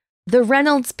enough, the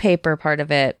Reynolds paper part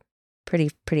of it, pretty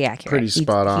accurate. Pretty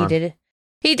spot on.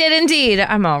 He did indeed.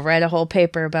 I'm gonna write a whole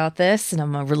paper about this, and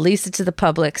I'm gonna release it to the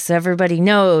public so everybody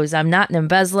knows I'm not an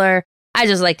embezzler. I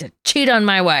just like to cheat on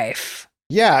my wife.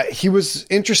 Yeah, he was,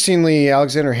 interestingly,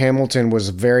 Alexander Hamilton was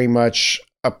very much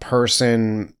a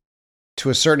person, to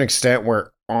a certain extent,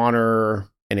 where honor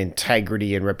and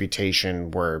integrity and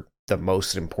reputation were the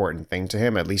most important thing to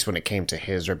him, at least when it came to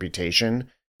his reputation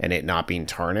and it not being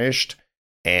tarnished.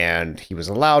 And he was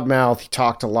a loudmouth. He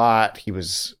talked a lot. He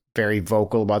was very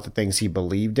vocal about the things he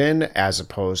believed in, as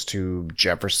opposed to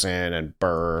Jefferson and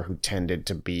Burr, who tended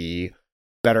to be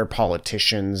better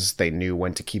politicians. They knew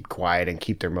when to keep quiet and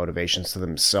keep their motivations to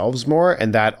themselves more.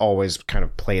 And that always kind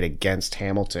of played against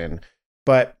Hamilton.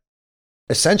 But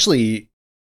essentially,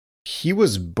 he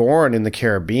was born in the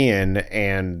Caribbean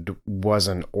and was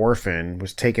an orphan,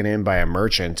 was taken in by a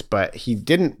merchant, but he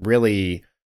didn't really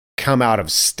come out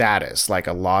of status like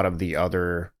a lot of the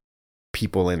other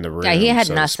people in the room. Yeah, he had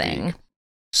nothing.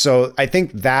 So I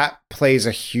think that plays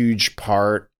a huge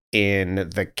part in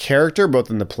the character, both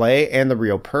in the play and the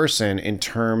real person, in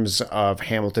terms of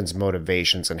Hamilton's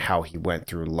motivations and how he went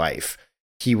through life.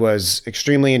 He was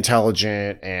extremely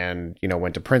intelligent and,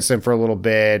 went to Princeton for a little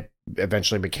bit,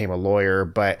 eventually became a lawyer,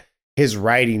 but his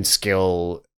writing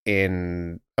skill,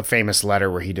 in a famous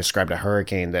letter where he described a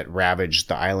hurricane that ravaged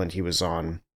the island he was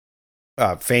on,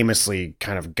 famously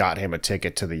kind of got him a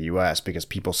ticket to the US because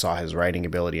people saw his writing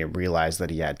ability and realized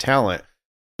that he had talent.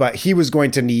 But he was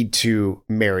going to need to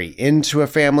marry into a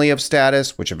family of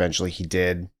status, which eventually he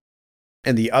did.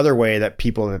 And the other way that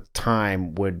people at the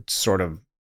time would sort of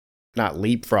not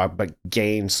leapfrog, but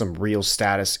gain some real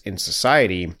status in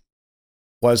society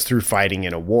was through fighting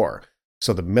in a war.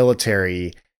 So the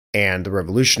military and the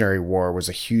Revolutionary War was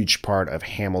a huge part of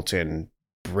Hamilton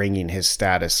bringing his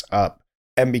status up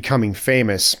and becoming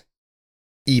famous,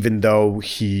 even though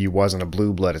he wasn't a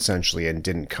blue blood essentially and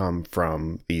didn't come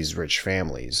from these rich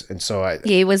families. And so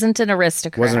he wasn't an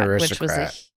aristocrat, which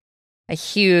was a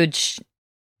huge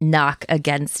knock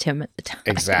against him at the time.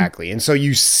 Exactly. And so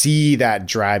you see that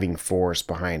driving force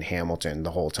behind Hamilton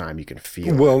the whole time. You can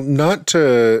feel Well, it. not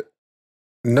to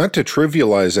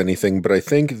trivialize anything, but I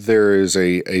think there is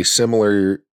a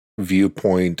similar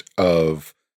viewpoint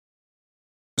of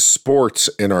sports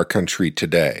in our country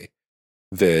today,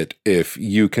 that if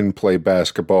you can play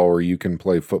basketball or you can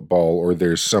play football, or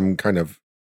there's some kind of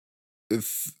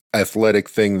athletic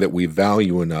thing that we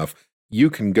value enough, you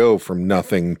can go from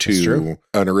nothing to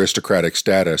an aristocratic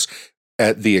status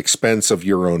at the expense of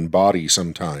your own body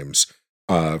sometimes,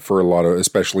 for a lot of,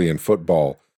 especially in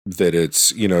football, that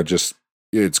it's,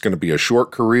 it's going to be a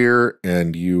short career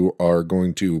and you are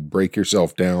going to break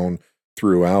yourself down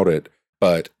throughout it.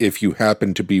 But if you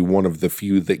happen to be one of the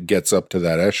few that gets up to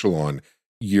that echelon,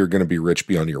 you're going to be rich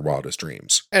beyond your wildest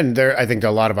dreams. And I think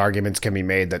a lot of arguments can be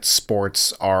made that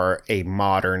sports are a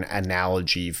modern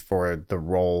analogy for the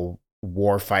role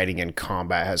war fighting and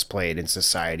combat has played in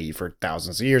society for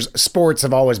thousands of years. Sports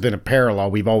have always been a parallel.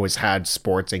 We've always had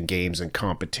sports and games and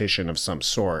competition of some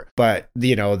sort. But,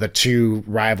 the two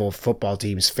rival football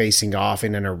teams facing off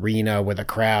in an arena with a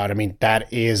crowd,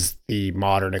 that is the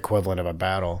modern equivalent of a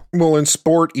battle. Well, and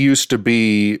sport used to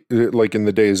be, like in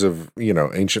the days of,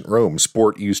 ancient Rome,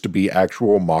 sport used to be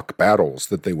actual mock battles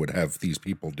that they would have these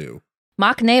people do.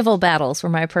 Mock naval battles were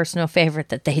my personal favorite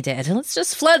that they did. Let's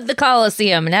just flood the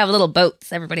Colosseum and have little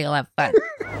boats. Everybody will have fun.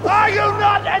 Are you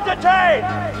not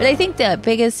entertained? But I think the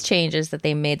biggest changes that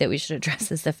they made that we should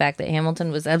address is the fact that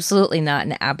Hamilton was absolutely not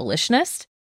an abolitionist.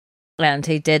 And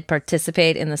he did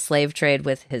participate in the slave trade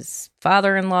with his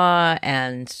father-in-law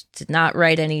and did not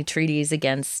write any treaties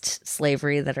against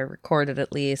slavery that are recorded,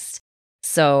 at least.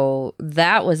 So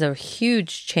that was a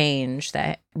huge change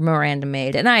that Miranda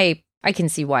made. And I can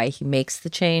see why he makes the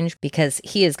change, because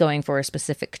he is going for a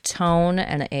specific tone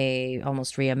and a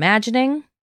almost reimagining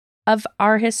of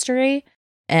our history.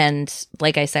 And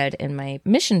like I said in my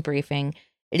mission briefing,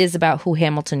 it is about who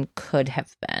Hamilton could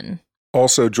have been.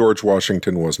 Also, George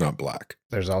Washington was not black.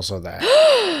 There's also that.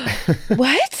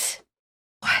 What?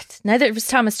 Neither was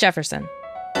Thomas Jefferson.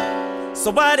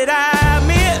 So what did I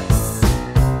miss?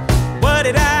 What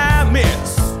did I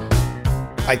miss?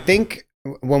 I think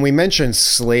when we mention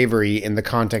slavery in the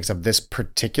context of this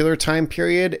particular time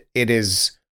period, it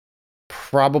is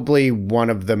probably one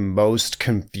of the most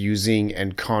confusing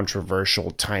and controversial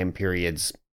time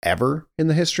periods ever in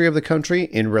the history of the country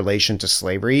in relation to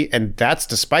slavery. And that's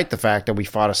despite the fact that we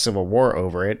fought a civil war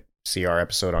over it. See our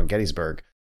episode on Gettysburg.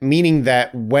 meaning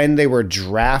that when they were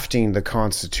drafting the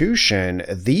Constitution,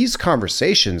 these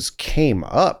conversations came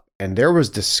up and there was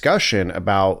discussion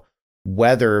about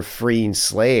whether freeing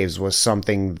slaves was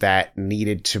something that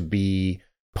needed to be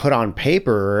put on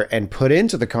paper and put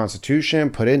into the Constitution,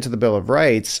 put into the Bill of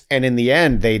Rights. And in the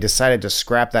end, they decided to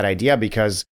scrap that idea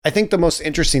because I think the most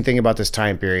interesting thing about this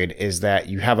time period is that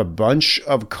you have a bunch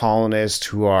of colonists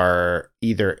who are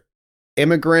either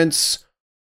immigrants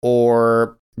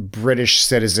or British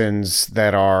citizens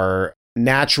that are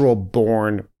natural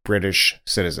born British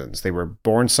citizens. They were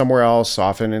born somewhere else,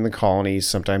 often in the colonies,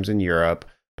 sometimes in Europe,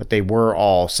 but they were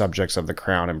all subjects of the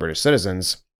crown and British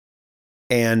citizens.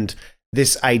 And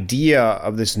this idea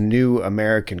of this new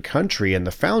American country and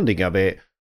the founding of it,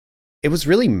 it was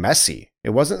really messy.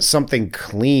 It wasn't something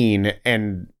clean,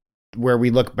 and where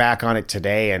we look back on it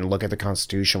today and look at the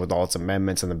Constitution with all its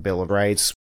amendments and the Bill of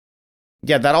Rights.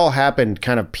 Yeah, that all happened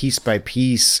kind of piece by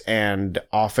piece and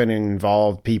often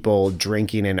involved people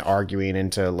drinking and arguing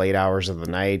into late hours of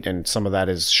the night, and some of that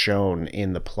is shown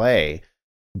in the play.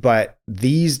 But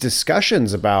these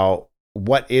discussions about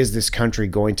what is this country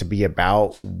going to be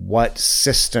about? What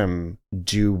system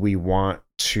do we want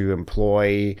to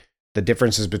employ? The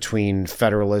differences between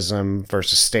federalism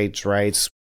versus states' rights.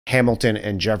 Hamilton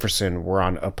and Jefferson were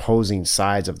on opposing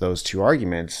sides of those two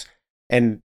arguments.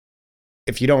 And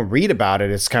if you don't read about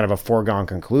it, it's kind of a foregone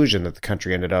conclusion that the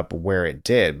country ended up where it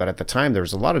did. But at the time, there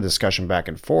was a lot of discussion back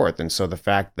and forth. And so the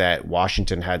fact that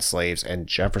Washington had slaves and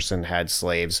Jefferson had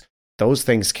slaves, those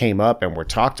things came up and were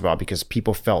talked about because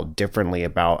people felt differently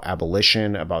about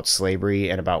abolition, about slavery,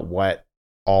 and about what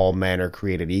all men are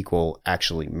created equal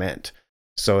actually meant.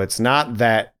 So it's not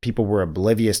that people were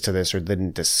oblivious to this or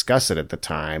didn't discuss it at the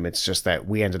time. It's just that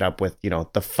we ended up with, the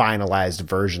finalized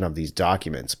version of these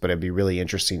documents. But it'd be really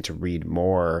interesting to read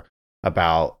more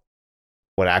about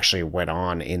what actually went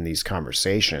on in these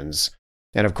conversations.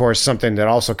 And of course, something that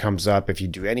also comes up if you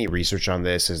do any research on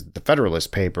this is the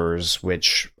Federalist Papers,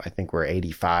 which I think were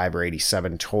 85 or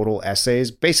 87 total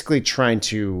essays, basically trying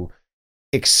to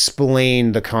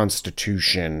explain the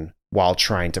Constitution while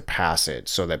trying to pass it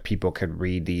so that people could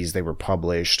read these. They were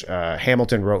published.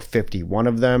 Hamilton wrote 51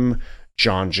 of them.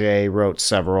 John Jay wrote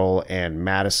several, and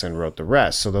Madison wrote the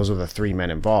rest. So those are the three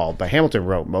men involved. But Hamilton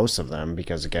wrote most of them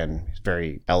because, again, he's a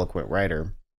very eloquent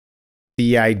writer.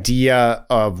 The idea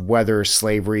of whether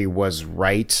slavery was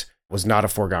right was not a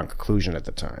foregone conclusion at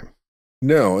the time.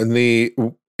 No, and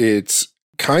it's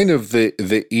kind of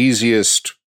the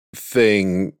easiest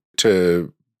thing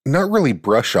to not really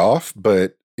brush off,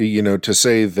 but to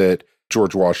say that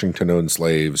George Washington owned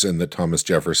slaves and that Thomas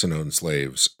Jefferson owned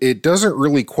slaves. It doesn't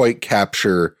really quite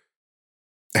capture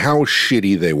how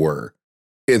shitty they were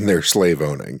in their slave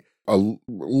owning. A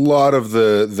lot of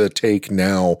the take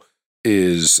now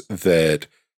is that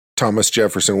Thomas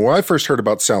Jefferson, when I first heard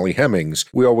about Sally Hemings,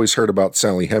 we always heard about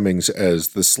Sally Hemings as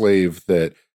the slave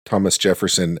that Thomas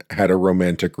Jefferson had a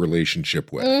romantic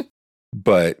relationship with.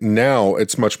 But now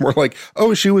it's much more like,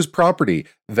 oh, she was property.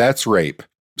 That's rape.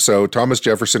 So Thomas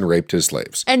Jefferson raped his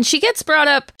slaves. And she gets brought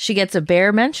up. She gets a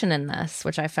bare mention in this,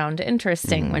 which I found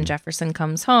interesting when Jefferson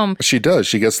comes home. She does.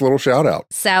 She gets a little shout out.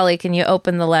 Sally, can you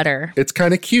open the letter? It's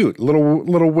kind of cute.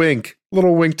 Little wink.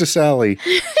 Little wink to Sally.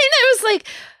 And I was like,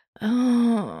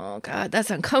 oh, God,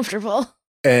 that's uncomfortable.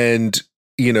 And,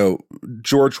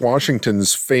 George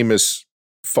Washington's famous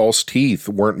false teeth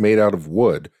weren't made out of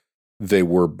wood. They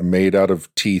were made out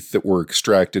of teeth that were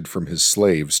extracted from his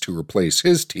slaves to replace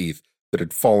his teeth that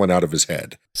had fallen out of his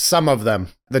head. Some of them.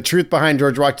 The truth behind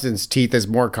George Washington's teeth is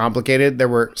more complicated. There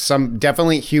were some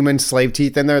definitely human slave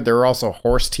teeth in there. There were also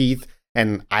horse teeth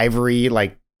and ivory,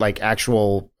 like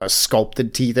actual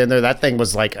sculpted teeth in there. That thing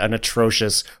was like an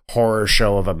atrocious horror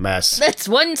show of a mess. That's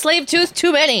one slave tooth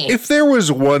too many. If there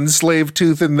was one slave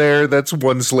tooth in there, that's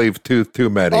one slave tooth too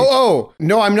many. Oh,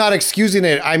 no, I'm not excusing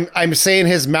it. I'm saying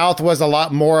his mouth was a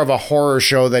lot more of a horror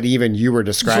show that even you were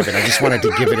describing. I just wanted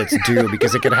to give it its due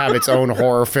because it could have its own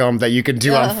horror film that you can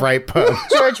do on Fright Pub.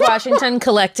 George Washington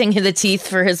collecting the teeth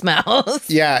for his mouth.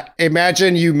 Yeah,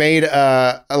 imagine you made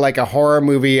a horror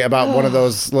movie about one of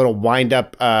those little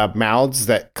wind-up mouths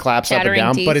that claps Chattering up and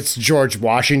down, teeth. but it's George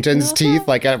Washington's teeth,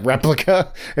 like a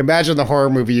replica. Imagine the horror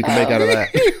movie you can make out of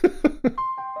that.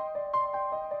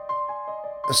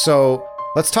 So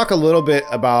let's talk a little bit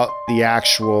about the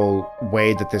actual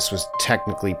way that this was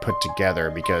technically put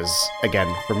together, because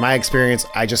again, from my experience,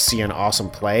 I just see an awesome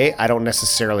play. I don't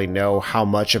necessarily know how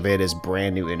much of it is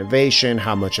brand new innovation,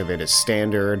 how much of it is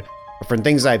standard. But from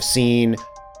things I've seen,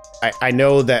 I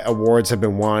know that awards have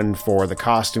been won for the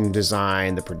costume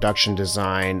design, the production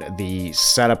design, the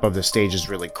setup of the stage is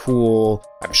really cool.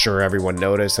 I'm sure everyone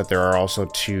noticed that there are also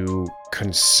 2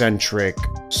 concentric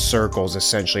circles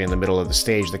essentially in the middle of the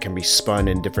stage that can be spun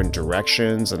in different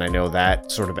directions, and I know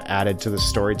that sort of added to the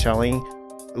storytelling.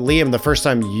 Liam, the first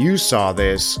time you saw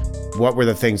this, what were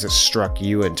the things that struck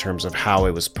you in terms of how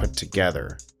it was put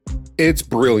together? It's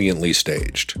brilliantly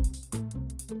staged.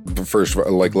 First of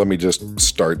all, like, let me just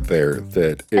start there.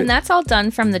 And that's all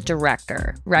done from the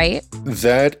director, right?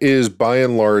 That is by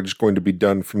and large going to be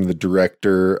done from the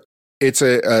director. It's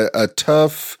a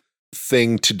tough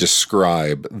thing to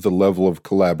describe, the level of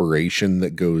collaboration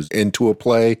that goes into a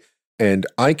play, and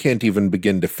I can't even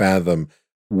begin to fathom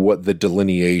what the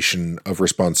delineation of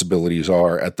responsibilities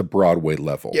are at the Broadway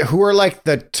level. Yeah, who are like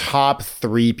the top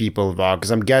 3 people involved?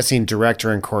 Because I'm guessing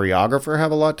director and choreographer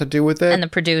have a lot to do with it. And the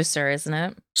producer, isn't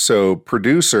it? So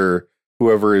producer,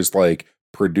 whoever is like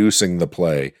producing the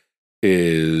play,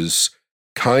 is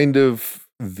kind of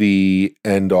the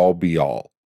end all be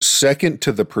all. Second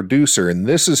to the producer, and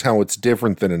this is how it's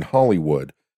different than in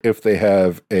Hollywood, if they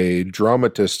have a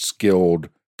Dramatists Guild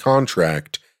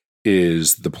contract,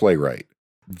 is the playwright.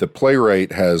 The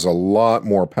playwright has a lot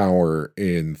more power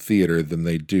in theater than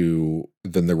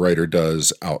the writer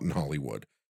does out in Hollywood.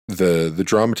 The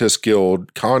Dramatists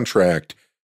Guild contract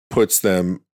puts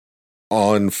them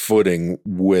on footing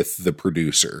with the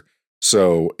producer.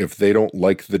 So if they don't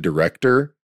like the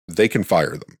director, they can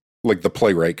fire them. Like the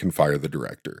playwright can fire the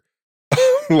director.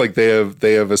 Like they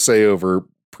have a say over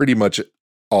pretty much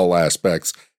all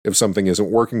aspects. If something isn't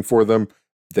working for them,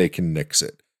 they can nix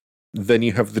it. Then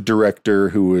you have the director,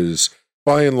 who is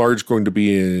by and large going to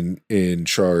be in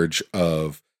charge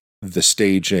of the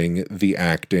staging, the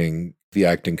acting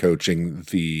coaching,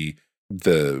 the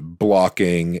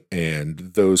blocking, and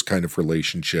those kind of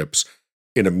relationships.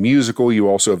 In a musical, you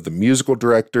also have the musical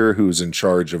director, who's in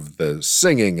charge of the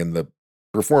singing and the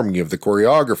performing. You have the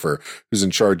choreographer, who's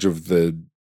in charge of the,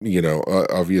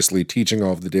 obviously teaching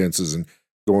all of the dances and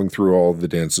going through all of the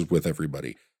dances with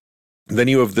everybody. Then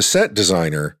you have the set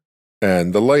designer,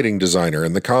 and the lighting designer,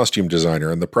 and the costume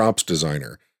designer, and the props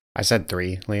designer. I said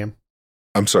 3, Liam.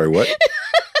 I'm sorry, what?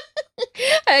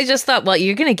 I just thought, well,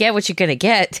 you're going to get what you're going to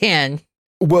get, Dan.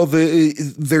 Well,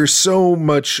 there's so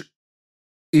much,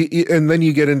 and then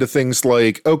you get into things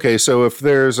like, okay, so if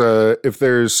there's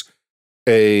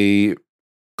a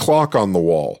clock on the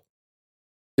wall,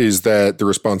 is that the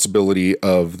responsibility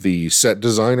of the set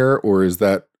designer, or is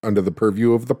that under the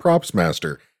purview of the props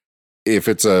master? If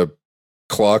it's a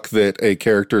clock that a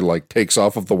character like takes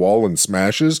off of the wall and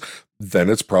smashes, then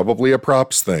it's probably a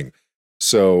props thing.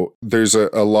 So there's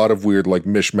a lot of weird like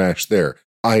mishmash there.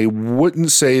 I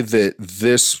wouldn't say that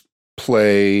this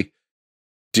play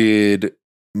did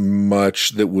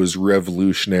much that was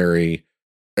revolutionary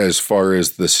as far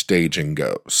as the staging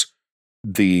goes.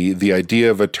 The idea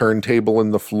of a turntable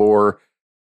in the floor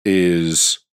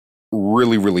is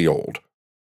really, really old.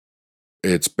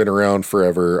 It's been around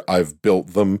forever. I've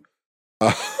built them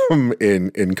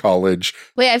in college.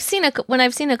 Wait, I've seen a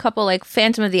couple, like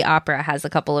Phantom of the Opera has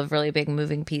a couple of really big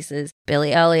moving pieces.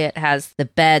 Billy Elliot has the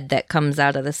bed that comes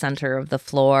out of the center of the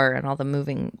floor and all the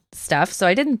moving stuff. So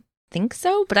I didn't think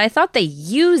so, but I thought they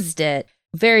used it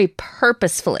very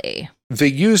purposefully. They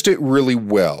used it really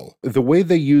well. The way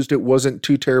they used it wasn't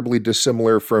too terribly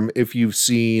dissimilar from if you've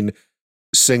seen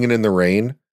Singin' in the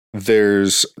Rain.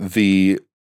 There's the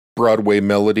Broadway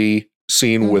melody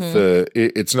scene with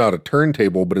it's not a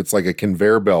turntable, but it's like a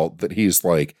conveyor belt that he's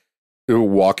like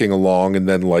walking along, and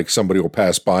then like somebody will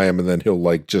pass by him and then he'll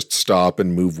like just stop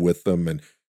and move with them. And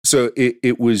so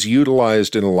it was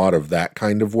utilized in a lot of that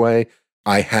kind of way.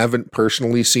 I haven't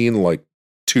personally seen like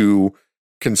 2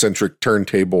 concentric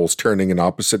turntables turning in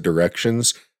opposite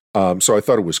directions. So I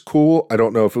thought it was cool. I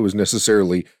don't know if it was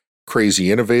necessarily crazy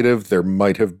innovative. There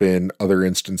might have been other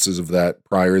instances of that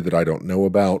prior that I don't know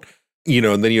about.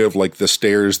 And then you have like the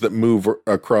stairs that move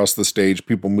across the stage,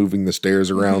 people moving the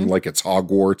stairs around like it's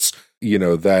Hogwarts.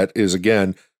 That is,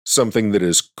 again, something that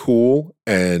is cool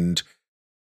and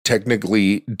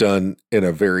technically done in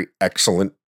a very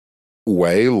excellent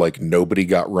way. Like nobody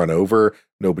got run over,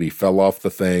 nobody fell off the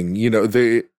thing.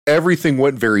 Everything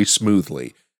went very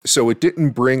smoothly. So it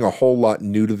didn't bring a whole lot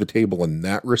new to the table in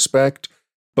that respect,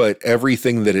 but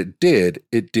everything that it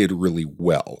did really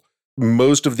well.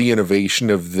 Most of the innovation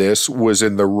of this was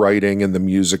in the writing and the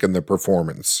music and the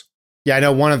performance. Yeah, I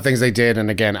know one of the things they did,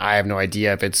 and again, I have no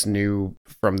idea if it's new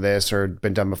from this or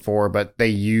been done before, but they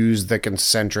used the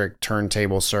concentric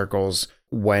turntable circles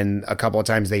when a couple of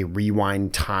times they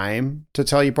rewind time to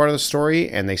tell you part of the story,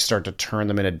 and they start to turn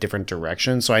them in a different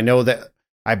direction. So I know that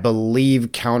I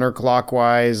believe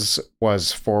counterclockwise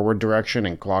was forward direction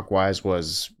and clockwise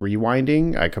was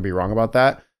rewinding. I could be wrong about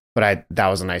that, but that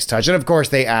was a nice touch. And of course,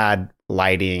 they add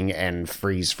lighting and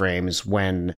freeze frames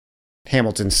when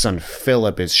Hamilton's son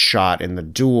Philip is shot in the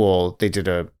duel. They did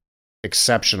a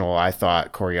exceptional, I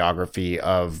thought, choreography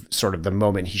of sort of the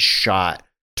moment he's shot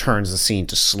turns the scene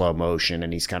to slow motion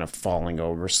and he's kind of falling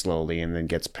over slowly and then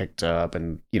gets picked up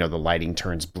and, you know, the lighting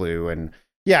turns blue. And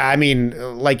yeah, I mean,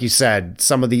 like you said,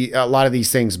 a lot of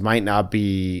these things might not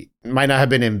have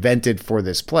been invented for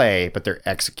this play, but they're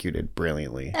executed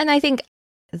brilliantly. And I think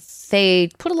they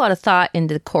put a lot of thought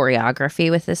into the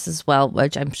choreography with this as well,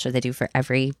 which I'm sure they do for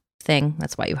everything.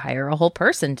 That's why you hire a whole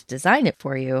person to design it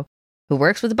for you, who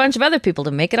works with a bunch of other people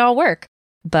to make it all work.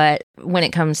 But when it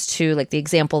comes to, like, the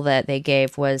example that they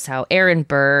gave was how Aaron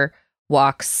Burr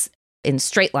walks in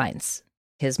straight lines.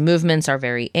 His movements are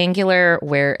very angular,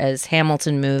 whereas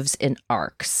Hamilton moves in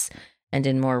arcs and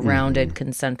in more rounded,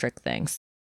 concentric things.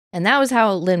 And that was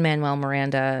how Lin-Manuel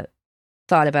Miranda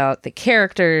thought about the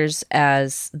characters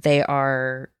as they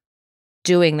are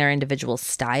doing their individual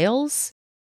styles.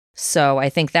 So I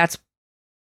think that's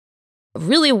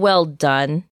really well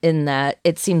done in that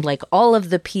it seemed like all of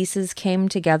the pieces came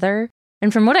together.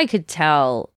 And from what I could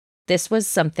tell, this was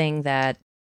something that,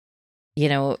 you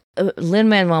know,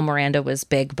 Lin-Manuel Miranda was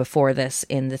big before this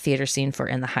in the theater scene for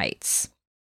In the Heights.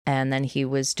 And then he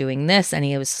was doing this and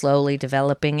he was slowly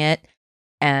developing it.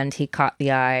 And he caught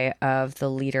the eye of the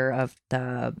leader of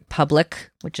the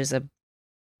Public, which is a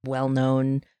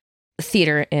well-known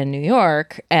theater in New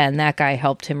York, and that guy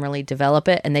helped him really develop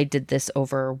it. And they did this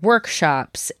over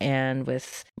workshops and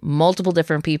with multiple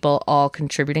different people all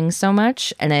contributing so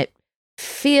much. And it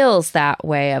feels that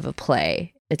way of a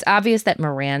play. It's obvious that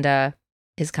Miranda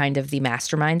is kind of the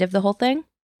mastermind of the whole thing,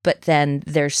 but then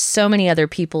there's so many other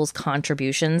people's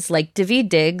contributions. Like Daveed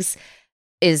Diggs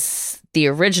is the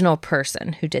original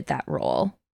person who did that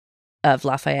role of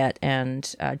Lafayette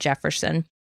and Jefferson,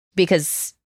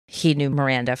 because he knew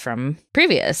Miranda from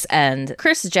previous. And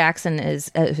Chris Jackson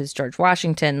is who's George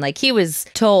Washington. Like, he was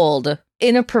told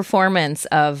in a performance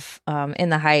of In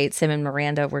the Heights, him and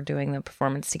Miranda were doing the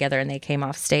performance together, and they came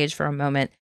off stage for a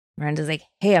moment. Miranda's like,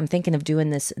 "Hey, I'm thinking of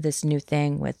doing this new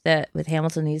thing with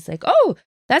Hamilton." He's like, "Oh,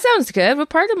 that sounds good. What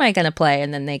part am I going to play?"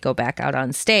 And then they go back out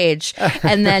on stage.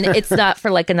 And then it's not for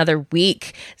like another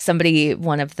week.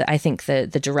 I think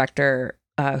the director,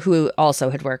 who also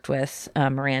had worked with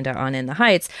Miranda on In the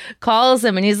Heights, calls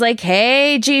him and he's like,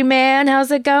 "Hey, G-Man,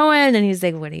 how's it going?" And he's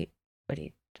like, what are you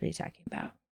talking about? What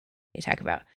are you talking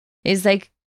about? He's like,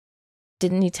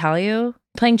 "Didn't he tell you?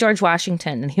 Playing George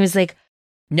Washington." And he was like,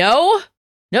 "No,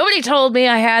 nobody told me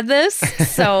I had this."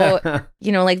 So,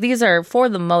 you know, like, these are, for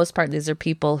the most part, these are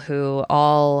people who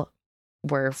all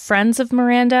were friends of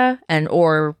Miranda and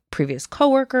or previous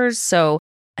coworkers. So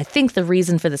I think the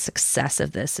reason for the success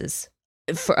of this is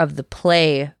of the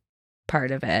play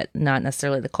part of it, not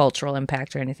necessarily the cultural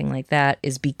impact or anything like that,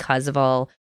 is because of all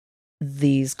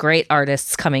these great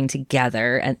artists coming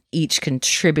together and each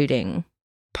contributing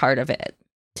part of it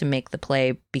to make the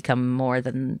play become more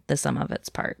than the sum of its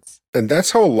parts. And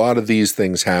that's how a lot of these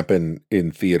things happen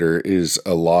in theater, is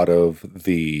a lot of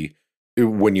the,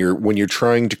 when you're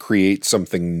trying to create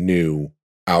something new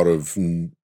out of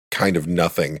kind of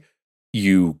nothing,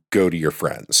 you go to your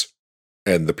friends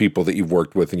and the people that you've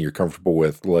worked with and you're comfortable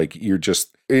with. Like,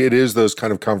 it is those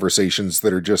kind of conversations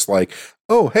that are just like,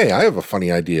 "Oh, hey, I have a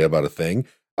funny idea about a thing.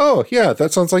 Oh, yeah,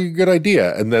 that sounds like a good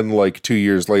idea." And then like 2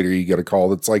 years later, you get a call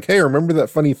that's like, "Hey, remember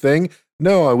that funny thing?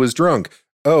 No, I was drunk."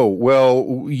 "Oh,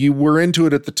 well, you were into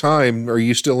it at the time. Are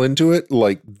you still into it?"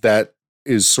 Like, that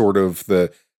is sort of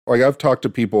like, I've talked to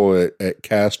people at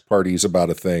cast parties about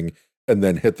a thing and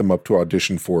then hit them up to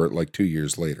audition for it like 2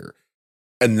 years later.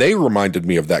 And they reminded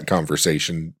me of that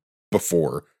conversation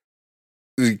before,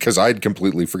 because I'd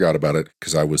completely forgot about it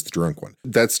because I was the drunk one.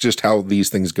 That's just how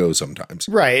these things go sometimes.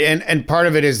 Right. And part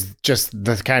of it is just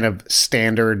the kind of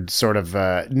standard sort of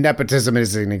nepotism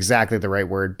isn't exactly the right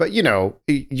word, but, you know,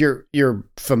 you're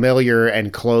familiar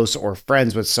and close or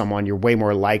friends with someone, you're way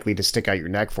more likely to stick out your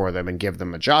neck for them and give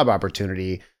them a job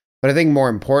opportunity. But I think more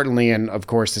importantly, and of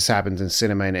course this happens in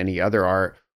cinema and any other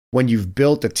art, when you've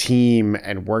built a team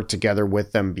and worked together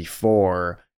with them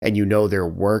before, and you know their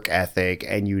work ethic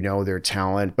and you know their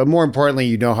talent, but more importantly,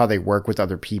 you know how they work with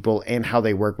other people and how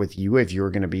they work with you if you're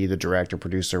going to be the director,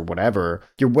 producer, whatever,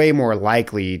 you're way more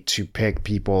likely to pick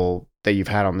people that you've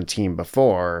had on the team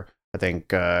before. I think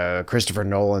Christopher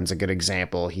Nolan's a good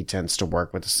example. He tends to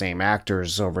work with the same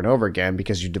actors over and over again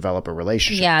because you develop a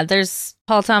relationship. Yeah, there's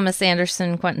Paul Thomas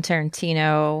Anderson, Quentin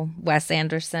Tarantino, Wes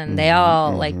Anderson. They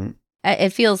all like, it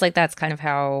feels like that's kind of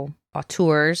how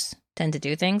auteurs tend to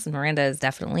do things, and Miranda is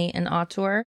definitely an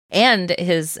auteur. And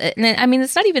I mean,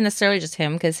 it's not even necessarily just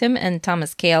him, because him and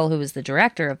Thomas Kail, who was the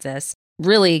director of this,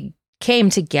 really came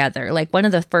together. Like, one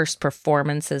of the first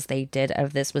performances they did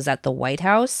of this was at the White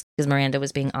House, because Miranda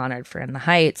was being honored for In the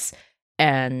Heights,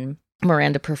 and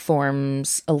Miranda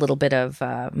performs a little bit of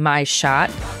My Shot.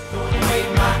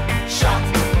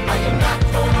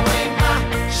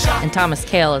 And Thomas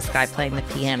Kail is the guy playing the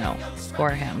piano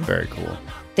for him. Very cool.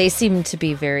 They seem to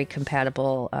be very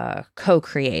compatible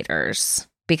co-creators,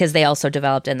 because they also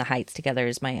developed In the Heights together,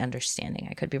 is my understanding.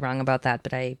 I could be wrong about that,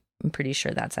 but I'm pretty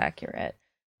sure that's accurate.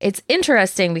 It's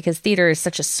interesting because theater is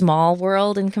such a small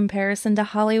world in comparison to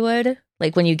Hollywood.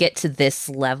 Like, when you get to this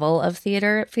level of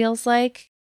theater, it feels like,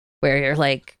 where you're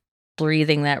like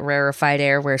breathing that rarefied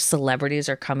air where celebrities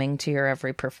are coming to your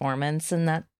every performance, and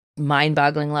that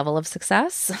mind-boggling level of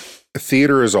success.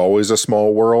 Theater is always a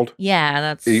small world. Yeah,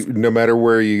 that's... No matter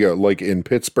where you go. Like, in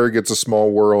Pittsburgh, it's a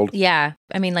small world. Yeah.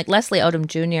 I mean, like, Leslie Odom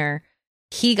Jr.,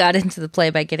 he got into the play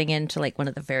by getting into, like, one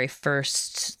of the very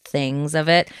first things of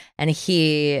it. And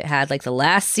he had, like, the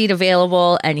last seat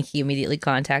available, and he immediately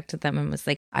contacted them and was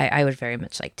like, I would very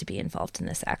much like to be involved in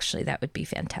this, actually. That would be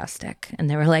fantastic. And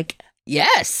they were like,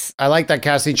 yes. I like that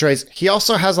casting choice. He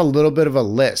also has a little bit of a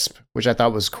lisp, which I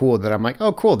thought was cool, that I'm like,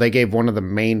 oh, cool. They gave one of the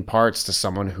main parts to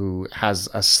someone who has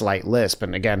a slight lisp.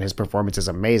 And again, his performance is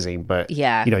amazing. But,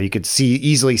 yeah, you could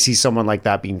easily see someone like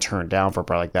that being turned down for a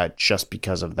part like that just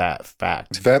because of that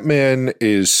fact. That man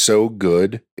is so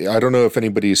good. I don't know if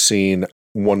anybody's seen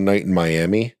One Night in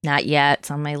Miami. Not yet.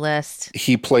 It's on my list.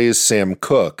 He plays Sam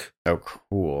Cooke. Oh,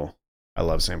 cool. I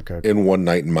love Sam Cooke. In One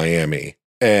Night in Miami.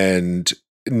 And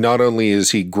not only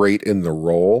is he great in the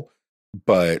role,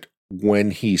 but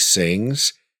when he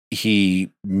sings,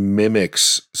 he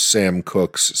mimics Sam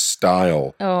Cooke's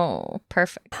style. Oh,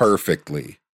 perfect.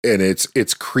 Perfectly. And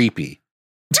it's creepy.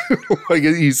 Like,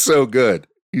 he's so good.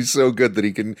 He's so good that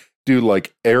he can do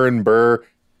like Aaron Burr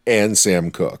and Sam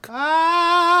Cooke.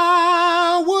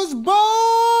 I was born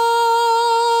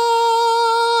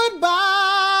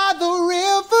by the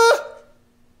river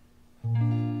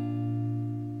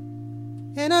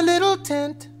in a little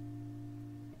tent.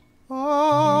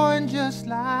 Oh, and just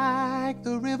like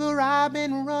the river I've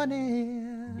been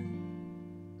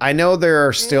running. I know there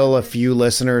are still a few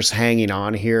listeners hanging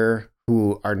on here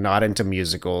who are not into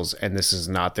musicals, and this is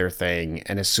not their thing.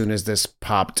 And as soon as this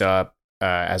popped up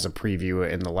as a preview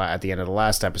at the end of the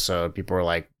last episode, people were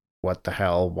like, what the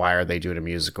hell? Why are they doing a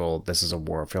musical? This is a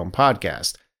war film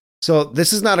podcast. So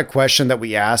this is not a question that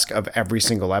we ask of every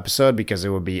single episode because it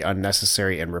would be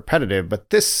unnecessary and repetitive,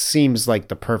 but this seems like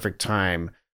the perfect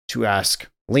time to ask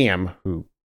Liam, who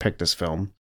picked this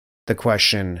film, the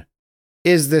question,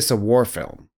 is this a war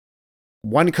film?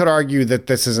 One could argue that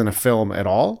this isn't a film at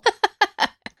all.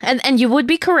 And you would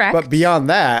be correct. But beyond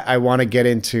that, I want to get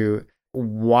into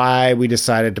why we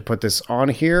decided to put this on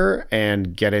here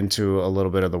and get into a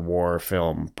little bit of the war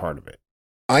film part of it.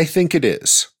 I think it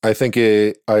is. I think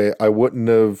I wouldn't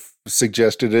have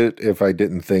suggested it if I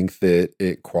didn't think that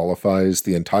it qualifies.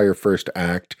 The entire first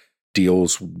act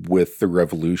deals with the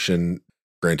revolution,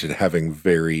 granted having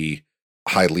very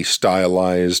highly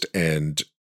stylized and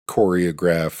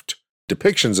choreographed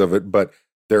depictions of it, but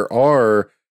there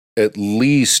are at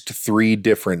least 3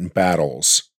 different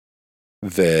battles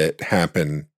that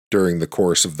happen during the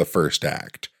course of the first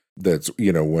act. That's,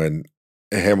 when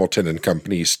Hamilton and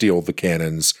company steal the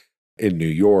cannons in New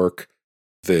York,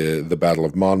 the Battle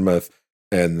of Monmouth,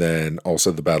 and then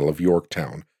also the Battle of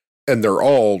Yorktown. And they're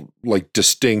all like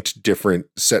distinct different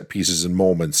set pieces and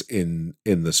moments in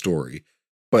the story.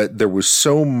 But there was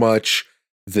so much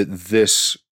that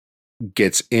this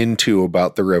gets into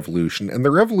about the revolution, and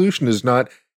the revolution is not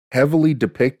heavily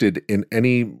depicted in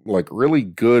any like really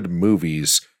good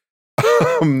movies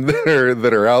that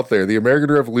are out there. The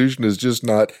American Revolution is just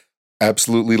not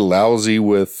absolutely lousy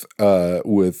with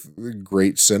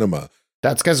great cinema.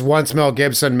 That's because once Mel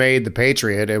Gibson made The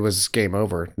Patriot, it was game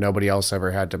over. Nobody else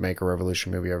ever had to make a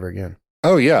revolution movie ever again.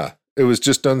 Oh yeah, it was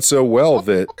just done so well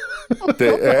that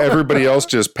everybody else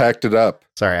just packed it up.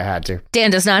 Sorry, I had to.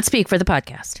 Dan does not speak for the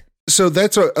podcast. So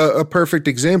that's a perfect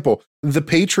example. The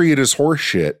Patriot is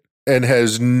horseshit and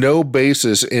has no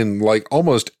basis in like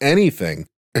almost anything,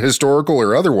 historical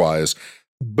or otherwise,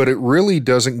 but it really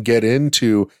doesn't get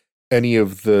into any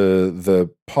of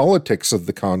the politics of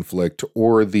the conflict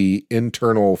or the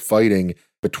internal fighting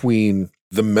between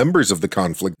the members of the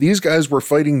conflict. These guys were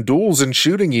fighting duels and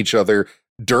shooting each other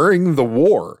during the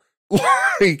war.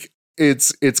 Like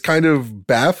it's kind of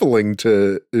baffling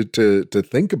to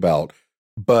think about,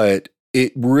 but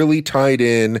it really tied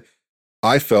in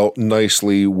I felt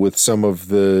nicely with some of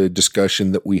the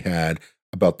discussion that we had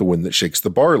about The Wind That Shakes the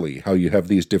Barley, how you have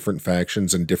these different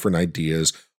factions and different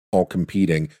ideas all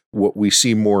competing. What we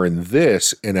see more in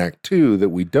this, in Act 2, that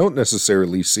we don't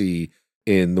necessarily see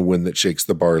in The Wind That Shakes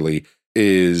the Barley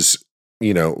is,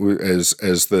 you know, as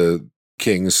the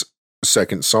King's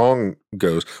second song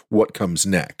goes, what comes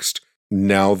next?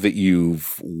 Now that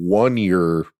you've won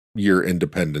your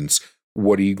independence,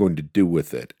 what are you going to do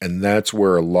with it? And that's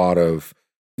where a lot of,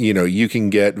 you know, you can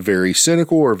get very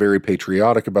cynical or very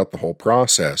patriotic about the whole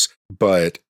process,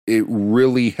 but it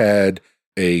really had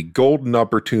a golden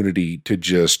opportunity to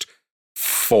just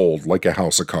fold like a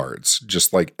house of cards,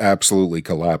 just like absolutely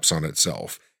collapse on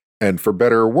itself. And for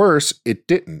better or worse, it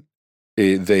didn't.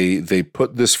 They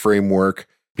put this framework,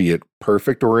 be it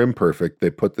perfect or imperfect, they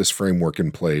put this framework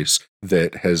in place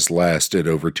that has lasted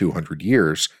over 200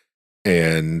 years.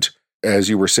 And as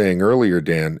you were saying earlier,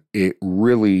 Dan, it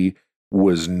really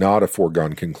was not a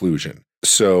foregone conclusion.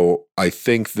 So I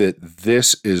think that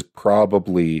this is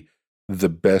probably the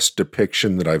best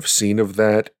depiction that I've seen of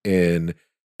that in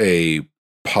a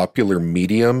popular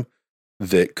medium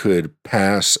that could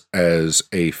pass as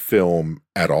a film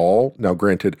at all. Now,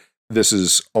 granted, this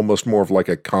is almost more of like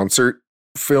a concert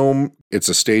film. It's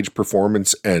a stage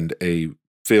performance and a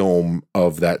film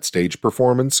of that stage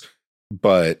performance.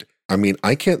 But I mean,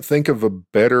 I can't think of a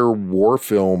better war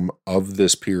film of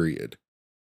this period.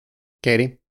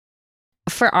 Katie?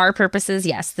 For our purposes,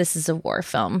 yes, this is a war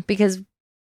film because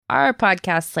our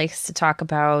podcast likes to talk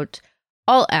about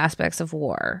all aspects of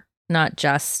war, not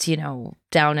just, you know,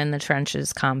 down in the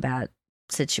trenches combat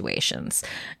situations.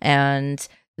 And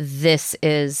this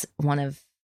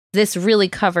really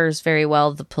covers very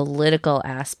well the political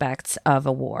aspects of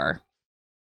a war,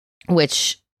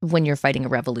 which when you're fighting a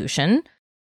revolution,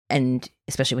 and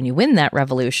especially when you win that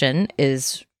revolution,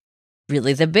 is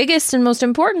really the biggest and most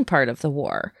important part of the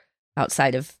war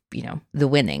outside of, you know, the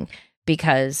winning,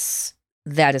 because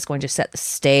that is going to set the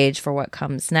stage for what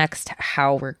comes next,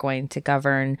 how we're going to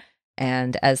govern.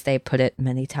 And as they put it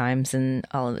many times in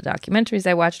all of the documentaries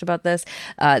I watched about this,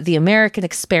 the American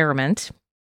experiment,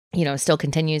 you know, still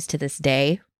continues to this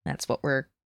day. That's what we're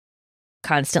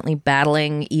constantly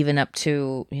battling, even up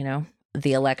to, you know,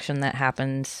 the election that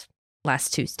happened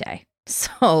last Tuesday.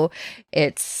 So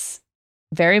it's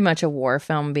very much a war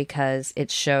film because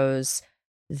it shows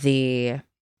the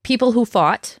people who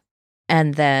fought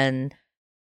and then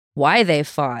why they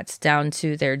fought down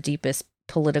to their deepest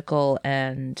political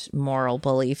and moral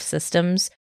belief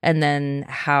systems, and then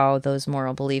how those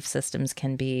moral belief systems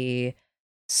can be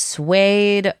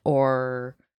swayed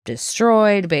or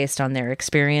destroyed based on their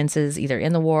experiences either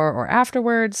in the war or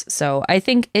afterwards. So I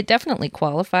think it definitely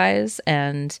qualifies,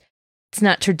 and it's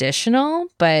not traditional,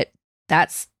 but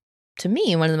that's, to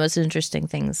me, one of the most interesting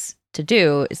things to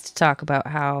do is to talk about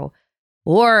how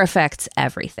war affects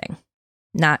everything,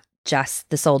 not just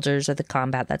the soldiers or the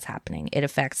combat that's happening. It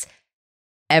affects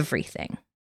everything.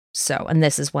 So, and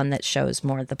this is one that shows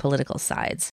more the political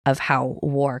sides of how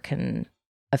war can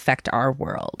affect our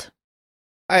world.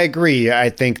 I agree. I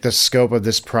think the scope of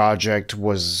this project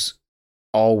was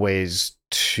always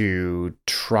to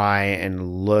try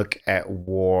and look at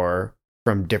war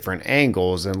from different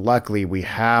angles. And luckily, we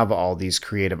have all these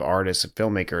creative artists and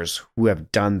filmmakers who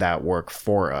have done that work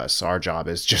for us. Our job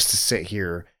is just to sit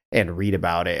here and read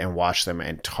about it and watch them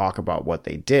and talk about what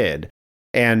they did.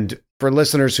 And for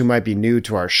listeners who might be new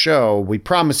to our show, we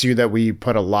promise you that we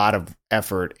put a lot of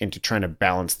effort into trying to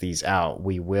balance these out.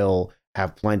 We will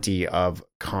have plenty of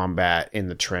combat in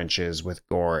the trenches with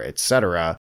gore,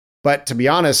 etc. But to be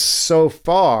honest, so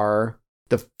far,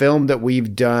 the film that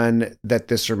we've done that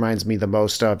this reminds me the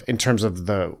most of in terms of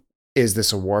the is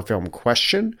this a war film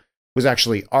question was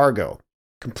actually Argo.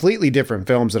 Completely different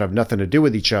films that have nothing to do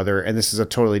with each other, and this is a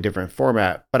totally different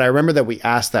format. But I remember that we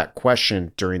asked that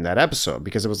question during that episode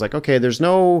because it was like, okay, there's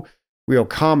no real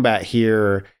combat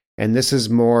here, and this is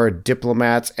more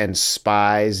diplomats and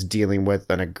spies dealing with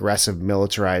an aggressive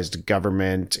militarized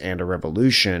government and a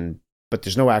revolution, but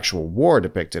there's no actual war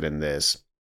depicted in this.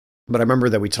 But I remember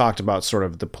that we talked about sort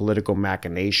of the political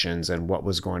machinations and what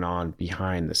was going on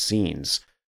behind the scenes.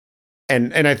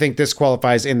 And I think this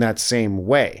qualifies in that same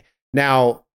way.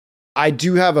 Now, I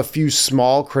do have a few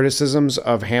small criticisms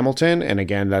of Hamilton, and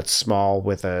again, that's small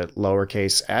with a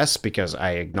lowercase s because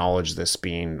I acknowledge this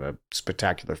being a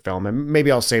spectacular film, and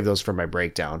maybe I'll save those for my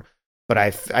breakdown. But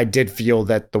I did feel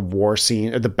that the war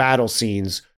scene, or the battle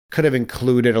scenes, could have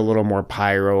included a little more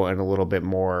pyro and a little bit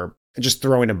more just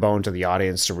throwing a bone to the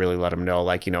audience to really let them know,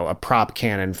 like, you know, a prop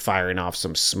cannon firing off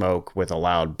some smoke with a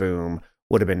loud boom,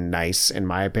 would have been nice, in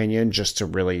my opinion, just to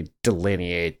really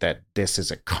delineate that this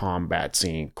is a combat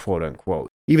scene, quote unquote.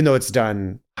 Even though it's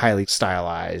done highly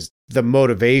stylized, the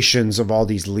motivations of all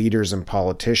these leaders and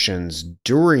politicians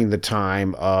during the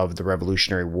time of the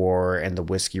Revolutionary War and the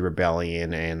Whiskey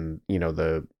Rebellion and,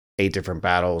 the 8 different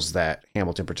battles that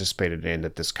Hamilton participated in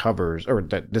that this covers, or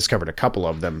that this covered a couple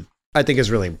of them, I think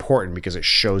is really important because it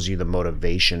shows you the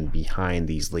motivation behind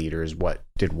these leaders. What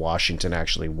did Washington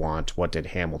actually want? What did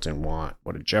Hamilton want?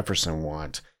 What did Jefferson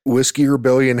want? Whiskey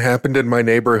Rebellion happened in my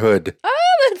neighborhood.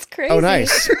 Oh, that's crazy. Oh,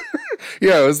 nice.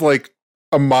 Yeah, it was like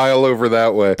a mile over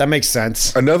that way. That makes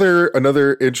sense. Another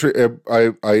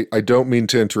I don't mean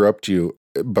to interrupt you,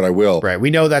 but I will. Right. We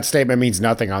know that statement means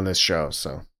nothing on this show,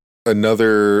 so.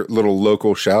 Another little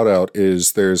local shout out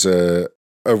is there's a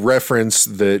reference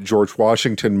that George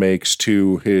Washington makes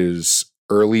to his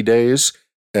early days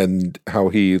and how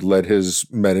he led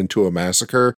his men into a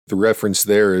massacre. The reference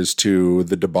there is to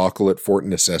the debacle at Fort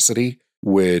Necessity,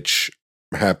 which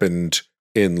happened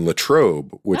in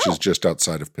Latrobe, which is just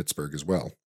outside of Pittsburgh as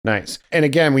well. Nice. And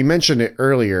again, we mentioned it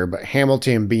earlier, but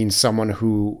Hamilton being someone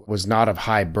who was not of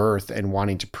high birth and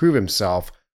wanting to prove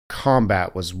himself,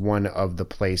 combat was one of the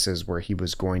places where he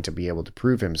was going to be able to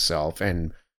prove himself.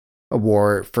 And a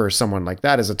war for someone like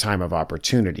that is a time of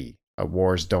opportunity.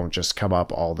 Wars don't just come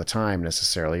up all the time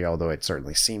necessarily, although it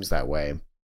certainly seems that way.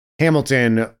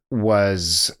 Hamilton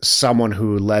was someone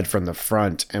who led from the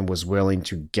front and was willing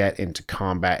to get into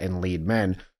combat and lead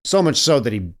men, so much so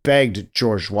that he begged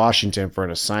George Washington for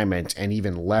an assignment and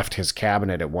even left his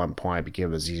cabinet at one point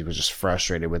because he was just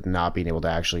frustrated with not being able to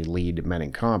actually lead men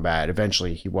in combat.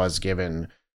 Eventually, he was given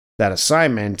that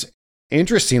assignment.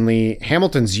 Interestingly,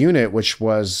 Hamilton's unit, which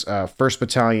was 1st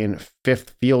Battalion,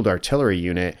 5th Field Artillery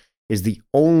Unit, is the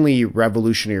only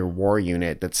Revolutionary War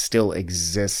unit that still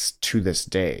exists to this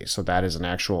day. So that is an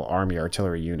actual Army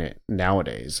artillery unit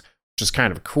nowadays, which is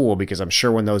kind of cool because I'm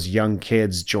sure when those young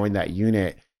kids join that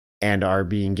unit and are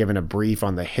being given a brief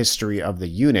on the history of the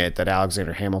unit, that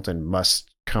Alexander Hamilton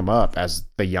must come up as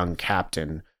the young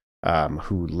captain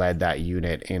who led that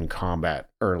unit in combat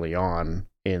early on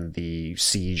in the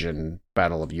siege and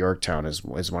Battle of Yorktown is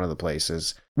one of the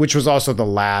places, which was also the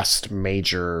last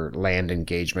major land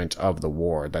engagement of the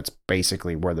war. That's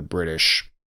basically where the British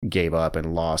gave up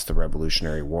and lost the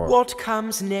Revolutionary War. What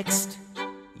comes next?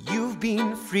 You've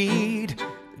been freed.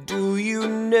 Do you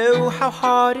know how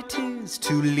hard it is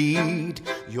to lead?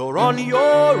 You're on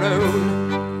your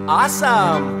own.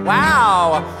 Awesome.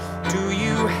 Wow. Do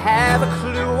you have a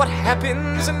clue what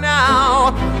happens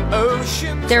now?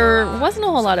 Ocean. There wasn't a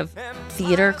whole lot of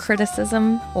theater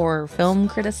criticism or film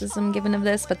criticism given of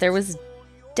this, but there was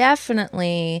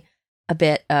definitely a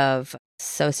bit of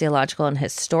sociological and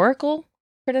historical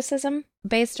criticism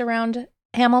based around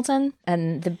Hamilton.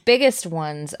 And the biggest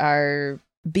ones are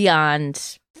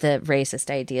beyond the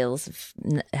racist ideals of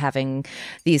having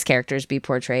these characters be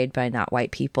portrayed by not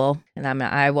white people. And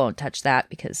I won't touch that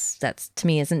because that's, to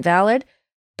me, isn't valid.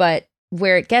 But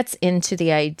where it gets into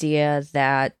the idea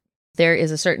that there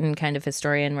is a certain kind of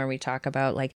historian where we talk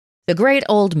about like the great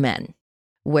old men,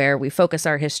 where we focus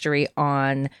our history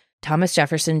on Thomas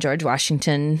Jefferson, George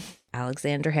Washington,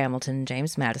 Alexander Hamilton,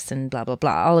 James Madison, blah, blah,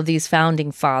 blah, all of these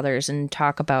founding fathers, and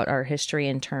talk about our history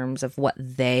in terms of what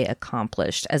they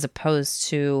accomplished as opposed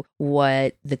to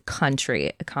what the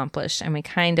country accomplished. And we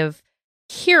kind of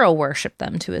hero worship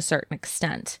them to a certain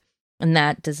extent. And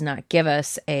that does not give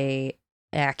us a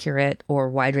accurate or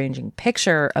wide-ranging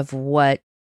picture of what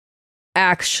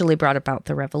actually brought about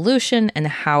the revolution and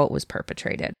how it was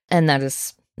perpetrated. And that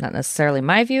is not necessarily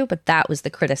my view, but that was the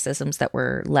criticisms that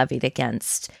were levied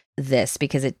against this,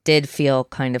 because it did feel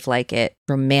kind of like it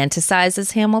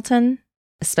romanticizes Hamilton,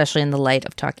 especially in the light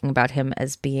of talking about him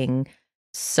as being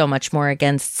so much more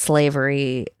against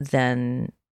slavery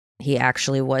than he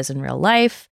actually was in real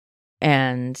life.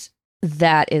 And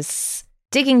that is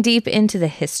digging deep into the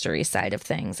history side of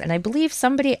things. And I believe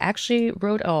somebody actually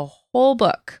wrote a whole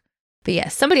book. But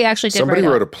yes, somebody actually did. Somebody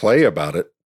wrote a play about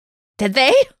it. Did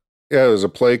they? Yeah, there was a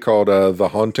play called The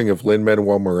Haunting of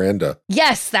Lin-Manuel Miranda.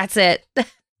 Yes, that's it.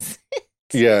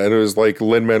 Yeah, and it was like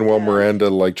Lin-Manuel Miranda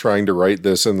like trying to write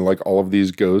this, and like all of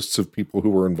these ghosts of people who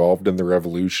were involved in the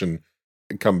revolution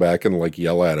come back and like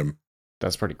yell at him.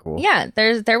 That's pretty cool. Yeah,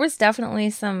 there was definitely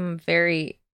some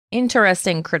very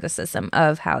interesting criticism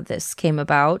of how this came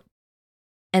about.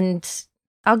 And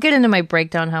I'll get into my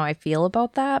breakdown how I feel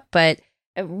about that, but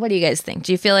what do you guys think?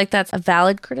 Do you feel like that's a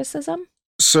valid criticism?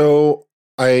 So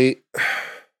I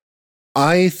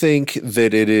think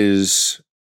that it is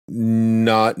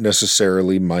not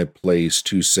necessarily my place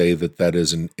to say that that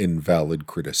is an invalid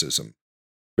criticism,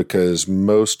 because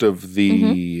most of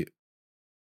the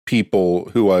people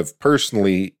who I've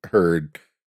personally heard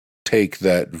take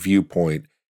that viewpoint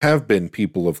have been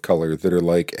people of color that are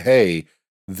like, hey,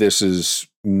 this is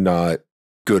not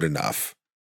good enough.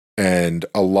 And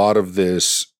a lot of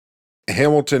this,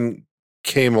 Hamilton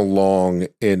came along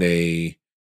in a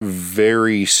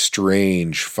very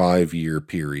strange 5-year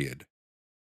period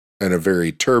and a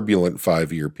very turbulent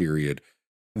 5-year period.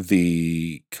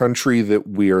 The country that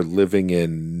we are living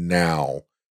in now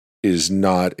is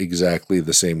not exactly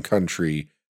the same country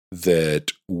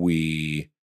that we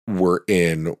were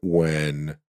in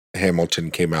when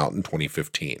Hamilton came out in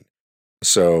 2015.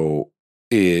 So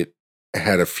it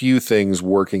had a few things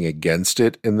working against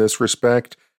it in this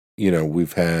respect. You know,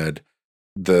 we've had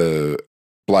the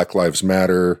Black Lives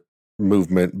Matter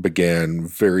movement began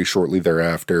very shortly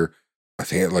thereafter. I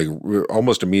think like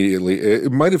almost immediately.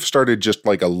 It might have started just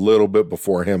like a little bit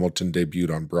before Hamilton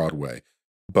debuted on Broadway,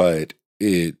 but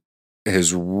it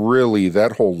has really,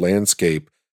 that whole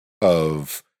landscape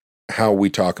of how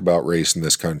we talk about race in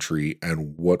this country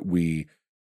and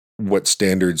what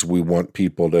standards we want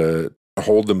people to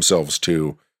hold themselves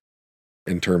to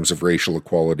in terms of racial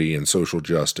equality and social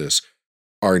justice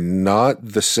are not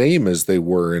the same as they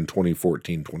were in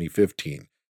 2014, 2015.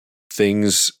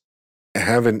 Things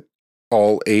haven't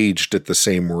all aged at the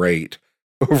same rate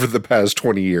over the past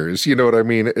 20 years. You know what I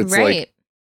mean? It's right. like,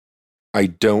 I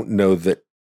don't know that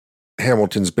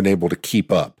Hamilton's been able to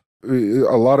keep up.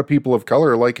 A lot of people of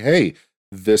color are like, hey,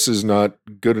 this is not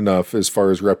good enough as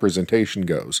far as representation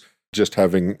goes. Just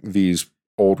having these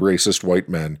old racist white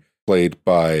men played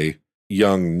by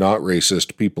young, not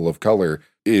racist people of color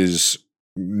is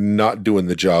not doing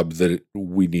the job that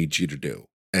we need you to do.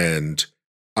 And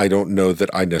I don't know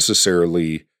that I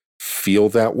necessarily feel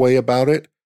that way about it,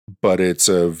 but it's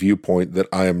a viewpoint that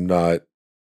I am not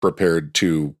prepared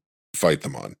to fight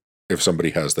them on if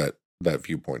somebody has that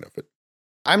viewpoint of it.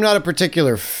 I'm not a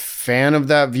particular fan of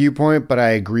that viewpoint, but I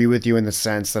agree with you in the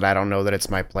sense that I don't know that it's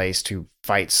my place to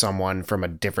fight someone from a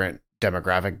different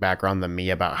demographic background than me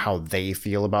about how they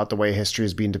feel about the way history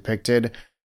is being depicted.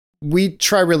 We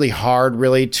try really hard,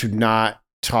 to not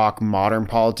talk modern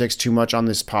politics too much on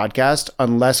this podcast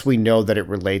unless we know that it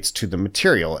relates to the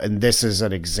material. And this is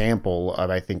an example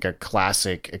of, I think, a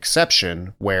classic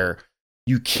exception where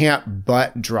you can't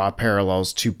but draw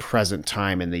parallels to present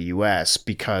time in the US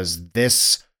because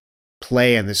this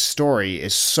play and this story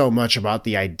is so much about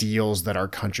the ideals that our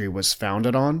country was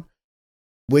founded on,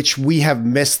 which we have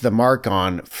missed the mark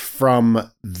on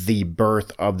from the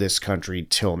birth of this country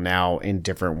till now in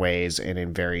different ways and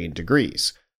in varying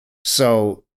degrees.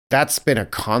 So that's been a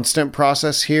constant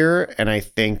process here. And I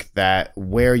think that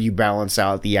where you balance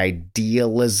out the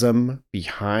idealism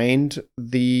behind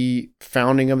the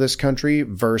founding of this country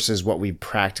versus what we've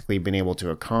practically been able to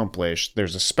accomplish,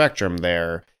 there's a spectrum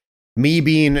there. Me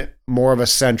being more of a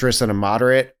centrist and a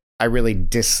moderate, I really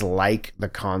dislike the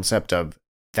concept of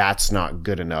that's not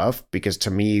good enough, because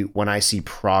to me, when I see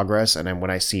progress and then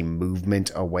when I see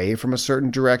movement away from a certain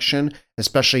direction,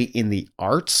 especially in the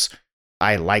arts,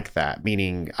 I like that.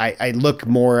 Meaning I look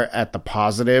more at the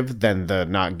positive than the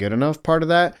not good enough part of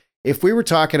that. If we were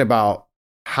talking about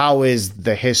how is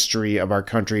the history of our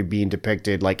country being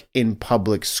depicted like in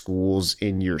public schools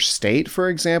in your state, for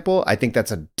example, I think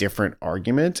that's a different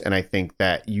argument. And I think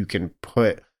that you can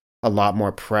put a lot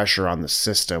more pressure on the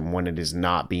system when it is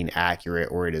not being accurate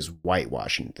or it is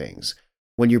whitewashing things.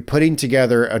 When you're putting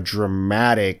together a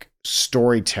dramatic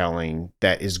storytelling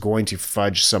that is going to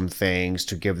fudge some things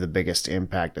to give the biggest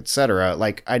impact, etc.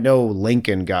 Like, I know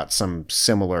Lincoln got some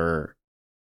similar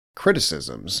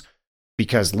criticisms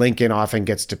because Lincoln often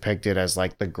gets depicted as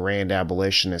like the grand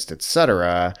abolitionist,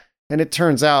 etc. And it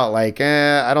turns out like,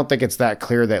 I don't think it's that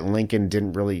clear that Lincoln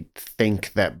didn't really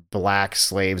think that black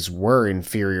slaves were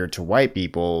inferior to white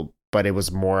people, but it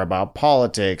was more about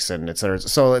politics and etc.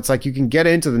 So it's like you can get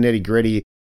into the nitty gritty,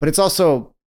 but it's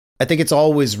also, I think it's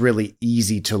always really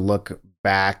easy to look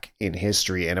back in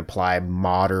history and apply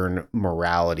modern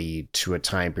morality to a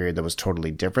time period that was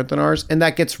totally different than ours. And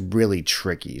that gets really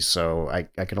tricky. So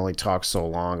I can only talk so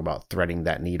long about threading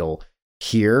that needle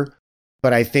here.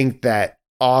 But I think that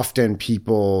often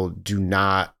people do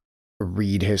not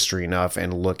read history enough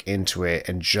and look into it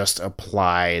and just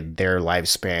apply their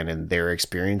lifespan and their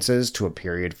experiences to a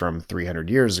period from 300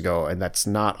 years ago. And that's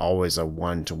not always a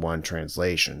one-to-one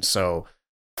translation. So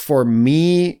for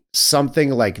me, something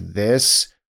like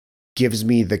this gives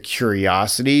me the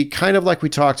curiosity, kind of like we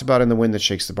talked about in The Wind That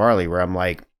Shakes the Barley, where I'm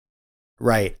like,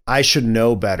 right, I should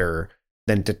know better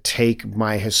than to take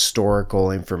my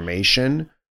historical information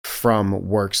from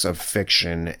works of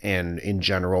fiction and in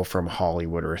general from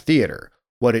Hollywood or theater.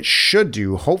 What it should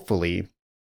do, hopefully,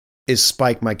 is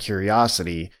spike my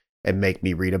curiosity and make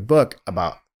me read a book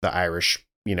about the Irish,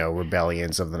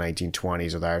 rebellions of the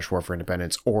 1920s or the Irish War for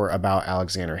Independence, or about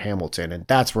Alexander Hamilton. And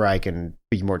that's where I can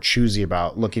be more choosy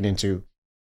about looking into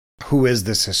who is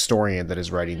this historian that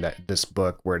is writing this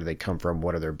book? Where do they come from?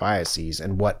 What are their biases?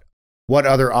 And what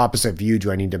other opposite view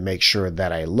do I need to make sure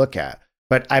that I look at?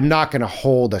 But I'm not going to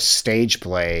hold a stage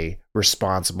play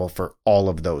responsible for all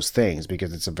of those things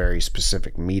because it's a very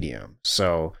specific medium.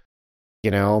 So,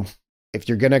 if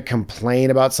you're going to complain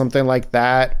about something like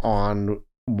that on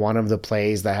one of the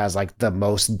plays that has like the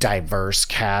most diverse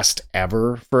cast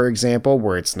ever, for example,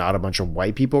 where it's not a bunch of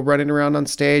white people running around on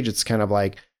stage, it's kind of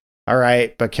like, all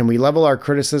right, but can we level our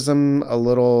criticism a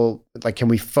little? Like, can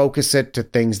we focus it to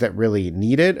things that really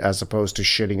need it as opposed to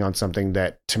shitting on something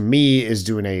that to me is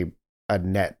doing a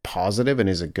net positive and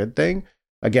is a good thing?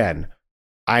 Again,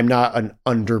 I'm not an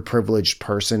underprivileged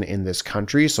person in this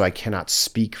country, so I cannot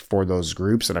speak for those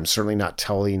groups, and I'm certainly not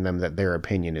telling them that their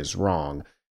opinion is wrong.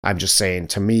 I'm just saying,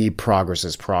 to me, progress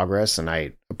is progress, and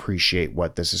I appreciate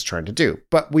what this is trying to do.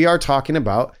 But we are talking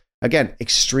about, again,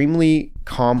 extremely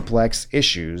complex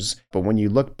issues. But when you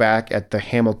look back at the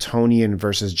Hamiltonian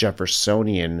versus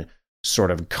Jeffersonian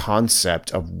sort of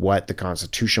concept of what the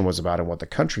Constitution was about and what the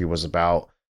country was about,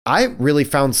 I really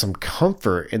found some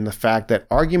comfort in the fact that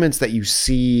arguments that you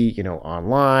see,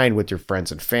 online with your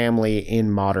friends and family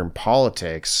in modern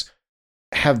politics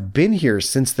have been here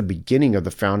since the beginning of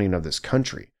the founding of this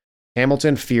country.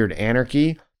 Hamilton feared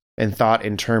anarchy and thought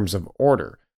in terms of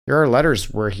order. There are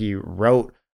letters where he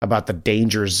wrote about the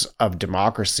dangers of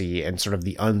democracy and sort of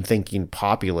the unthinking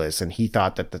populace, and he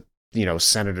thought that the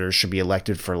senators should be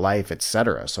elected for life,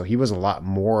 etc. So he was a lot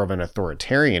more of an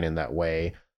authoritarian in that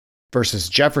way versus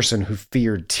Jefferson, who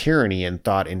feared tyranny and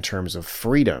thought in terms of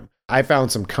freedom. I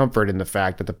found some comfort in the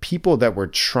fact that the people that were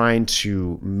trying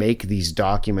to make these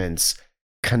documents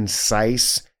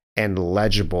concise and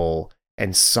legible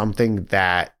and something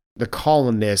that the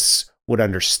colonists would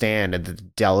understand and that the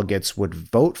delegates would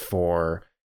vote for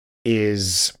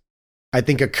is, I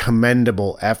think, a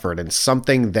commendable effort and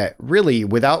something that really,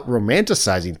 without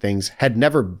romanticizing things, had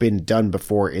never been done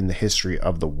before in the history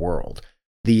of the world.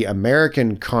 The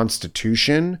American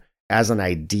Constitution as an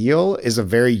ideal is a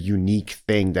very unique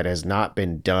thing that has not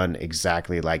been done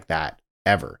exactly like that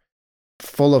ever.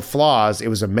 Full of flaws, it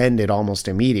was amended almost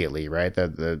immediately, right?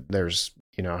 There's,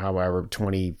 however,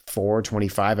 24,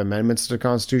 25 amendments to the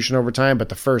Constitution over time, but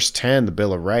the first 10, the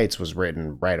Bill of Rights, was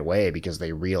written right away because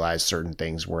they realized certain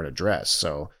things weren't addressed.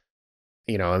 So,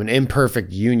 an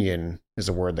imperfect union is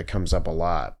a word that comes up a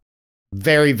lot.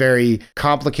 Very, very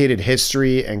complicated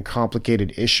history and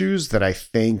complicated issues that I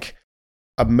think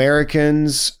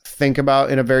Americans think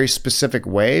about in a very specific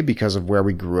way because of where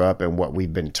we grew up and what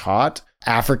we've been taught.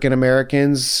 African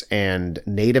Americans and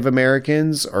Native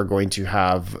Americans are going to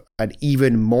have an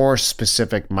even more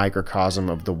specific microcosm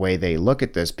of the way they look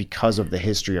at this because of the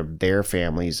history of their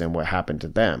families and what happened to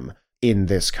them in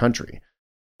this country.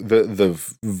 The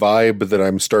vibe that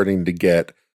I'm starting to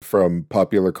get from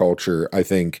popular culture, I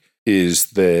think, is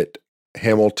that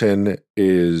Hamilton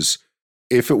is,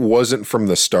 if it wasn't from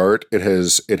the start, it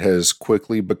has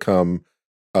quickly become,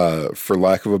 for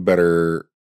lack of a better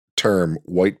term,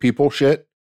 white people shit.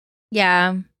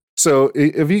 Yeah. So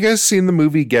have you guys seen the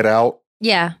movie Get Out?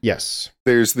 Yeah. Yes.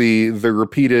 There's the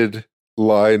repeated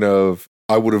line of,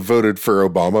 I would have voted for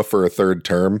Obama for a third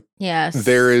term. Yes.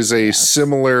 There is a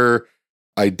similar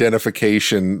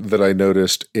identification that I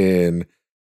noticed in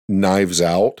Knives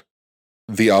Out.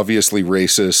 The obviously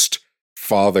racist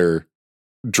father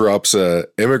drops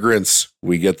immigrants,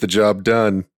 we get the job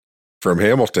done from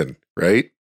Hamilton,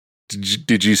 right?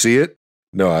 Did you see it?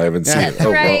 No, I haven't seen it.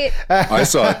 Oh, right. well, I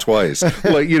saw it twice.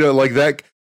 Like that.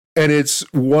 And it's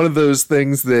one of those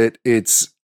things that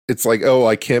it's like, oh,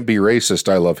 I can't be racist.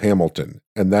 I love Hamilton.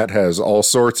 And that has all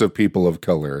sorts of people of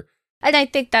color. And I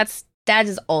think that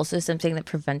is also something that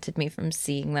prevented me from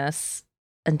seeing this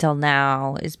until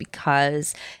now, is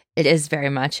because it is very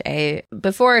much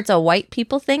before it's a white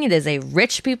people thing, it is a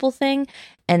rich people thing.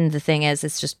 And the thing is,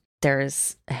 it's just,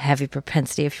 there's a heavy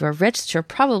propensity, if you're rich, you're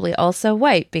probably also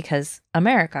white because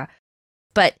America.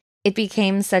 But it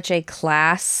became such a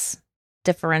class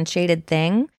differentiated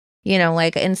thing,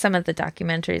 like in some of the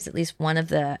documentaries, at least one of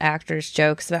the actors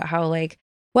jokes about how, like,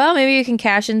 well, maybe you can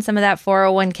cash in some of that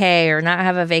 401k or not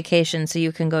have a vacation so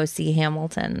you can go see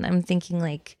Hamilton. I'm thinking,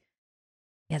 like,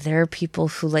 yeah, there are people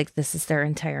who, like, this is their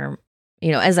entire,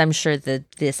 as I'm sure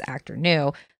that this actor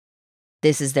knew,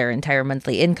 this is their entire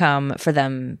monthly income for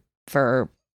them, for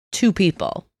two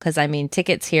people. Because, I mean,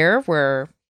 tickets here were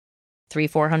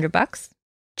 $300-400.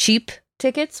 Cheap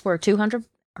tickets were $200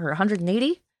 or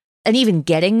 $180. And even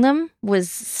getting them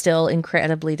was still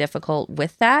incredibly difficult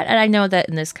with that. And I know that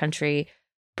in this country,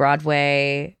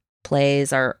 Broadway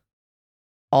plays are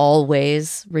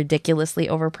always ridiculously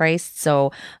overpriced.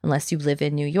 So unless you live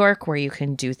in New York, where you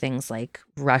can do things like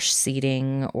rush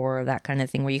seating or that kind of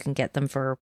thing, where you can get them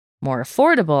for more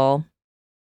affordable,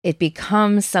 it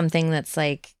becomes something that's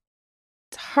like,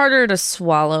 it's harder to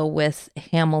swallow with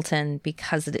Hamilton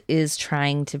because it is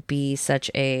trying to be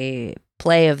such a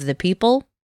play of the people,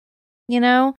 you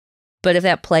know? But if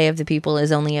that play of the people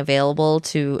is only available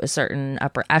to a certain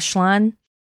upper echelon,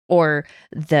 or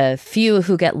the few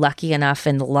who get lucky enough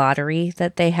in the lottery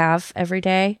that they have every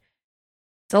day,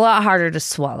 it's a lot harder to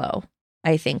swallow.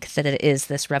 I think that it is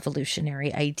this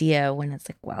revolutionary idea when it's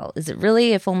like, well, is it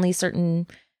really if only certain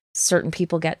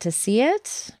people get to see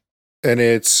it? And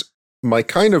it's my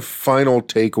kind of final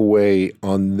takeaway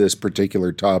on this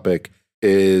particular topic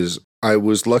is I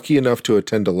was lucky enough to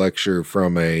attend a lecture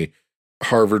from a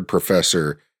Harvard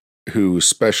professor who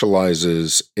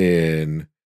specializes in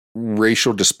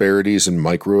racial disparities and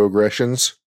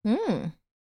microaggressions. That'd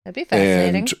be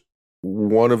fascinating. And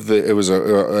it was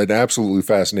an absolutely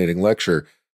fascinating lecture,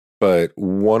 but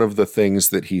one of the things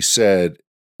that he said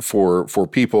for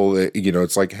people,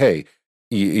 it's like, hey,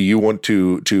 you want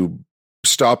to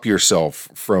stop yourself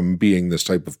from being this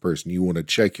type of person. You want to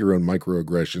check your own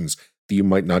microaggressions that you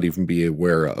might not even be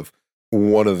aware of.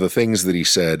 One of the things that he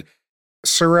said,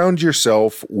 surround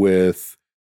yourself with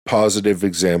positive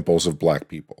examples of Black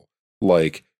people.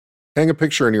 Like, hang a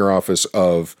picture in your office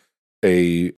of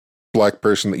a Black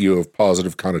person that you have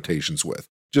positive connotations with.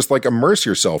 Just like immerse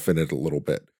yourself in it a little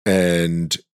bit.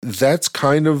 And that's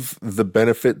kind of the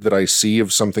benefit that I see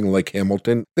of something like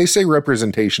Hamilton. They say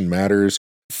representation matters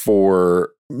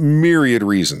for myriad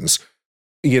reasons,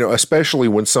 especially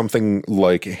when something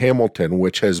like Hamilton,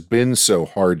 which has been so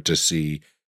hard to see,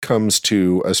 comes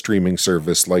to a streaming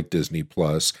service like Disney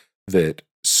Plus that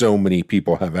so many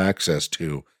people have access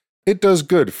to. It does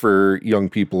good for young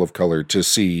people of color to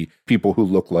see people who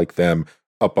look like them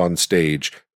up on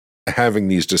stage having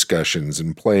these discussions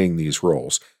and playing these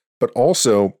roles. But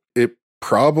also, it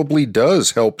probably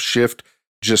does help shift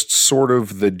just sort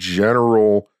of the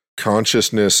general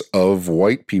consciousness of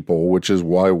white people, which is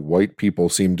why white people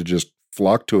seem to just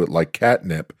flock to it like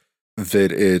catnip.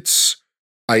 That it's,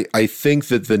 I think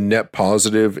that the net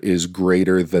positive is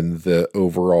greater than the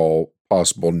overall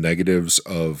possible negatives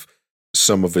of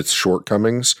some of its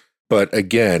shortcomings. But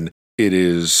again, it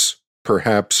is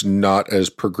perhaps not as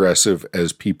progressive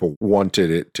as people wanted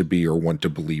it to be or want to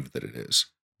believe that it is.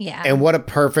 Yeah. And what a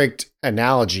perfect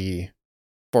analogy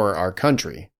for our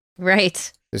country.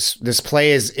 Right. This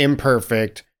play is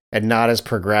imperfect and not as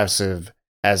progressive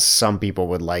as some people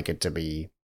would like it to be,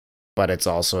 but it's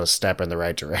also a step in the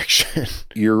right direction.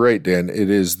 You're right, Dan. It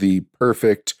is the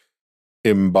perfect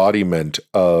embodiment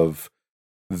of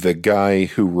the guy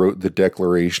who wrote the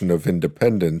Declaration of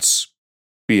Independence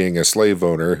being a slave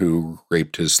owner who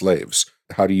raped his slaves.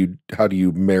 How do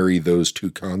you marry those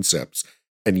two concepts?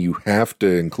 And you have to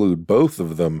include both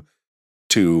of them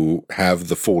to have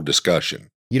the full discussion.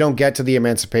 You don't get to the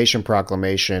Emancipation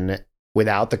Proclamation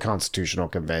without the Constitutional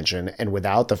Convention and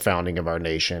without the founding of our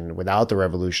nation, without the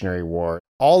Revolutionary War.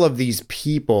 All of these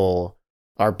people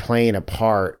are playing a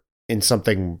part in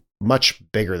something much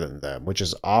bigger than them, which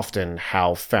is often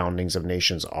how foundings of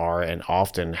nations are and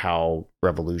often how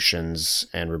revolutions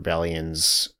and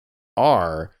rebellions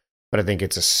are. But I think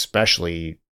it's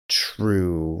especially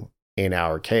true in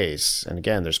our case. And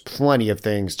again, there's plenty of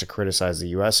things to criticize the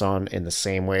US on in the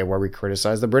same way where we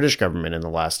criticize the British government in the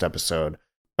last episode.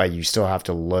 But you still have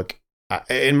to look,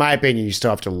 in my opinion, you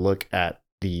still have to look at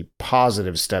the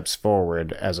positive steps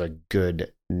forward as a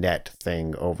good net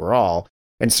thing overall.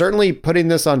 And certainly putting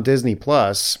this on Disney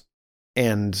Plus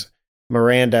and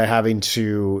Miranda having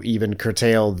to even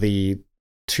curtail the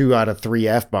 2 out of 3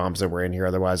 F-bombs that were in here,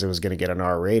 otherwise it was going to get an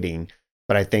R rating.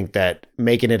 But I think that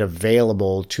making it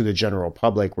available to the general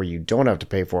public where you don't have to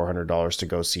pay $400 to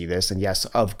go see this, and yes,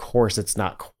 of course, it's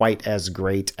not quite as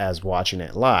great as watching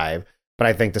it live, but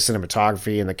I think the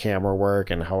cinematography and the camera work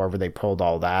and however they pulled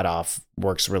all that off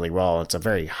works really well. It's a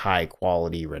very high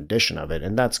quality rendition of it,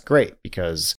 and that's great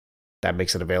because that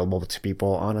makes it available to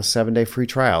people on a 7-day free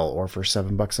trial or for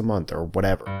 $7 a month or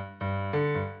whatever.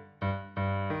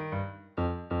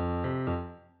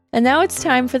 And now it's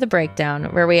time for the breakdown,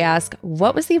 where we ask,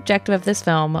 what was the objective of this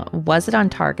film? Was it on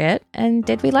target? And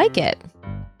did we like it?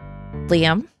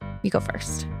 Liam, you go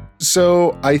first.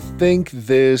 So I think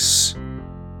this,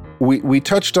 we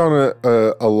touched on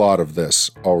a lot of this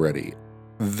already.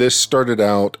 This started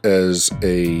out as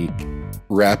a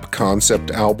rap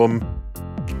concept album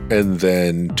and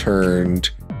then turned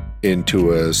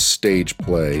into a stage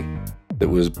play that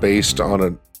was based on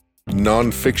a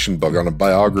nonfiction book, on a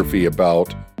biography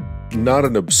about not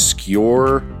an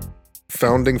obscure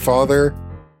founding father,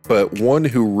 but one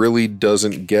who really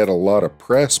doesn't get a lot of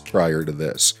press prior to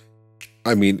this.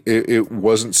 I mean, it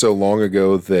wasn't so long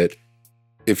ago that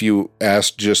if you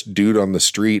asked just dude on the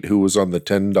street who was on the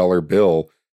 $10 bill,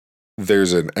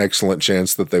 there's an excellent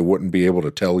chance that they wouldn't be able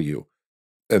to tell you.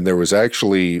 And there was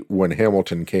actually, when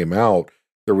Hamilton came out,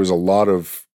 there was a lot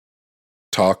of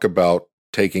talk about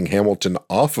taking Hamilton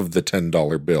off of the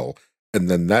 $10 bill. And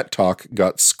then that talk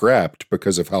got scrapped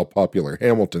because of how popular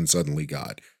Hamilton suddenly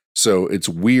got. So it's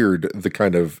weird the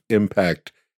kind of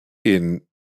impact in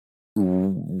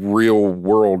real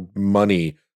world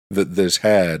money that this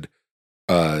had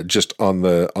just on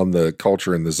the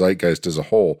culture and the zeitgeist as a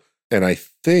whole. And I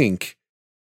think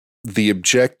the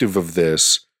objective of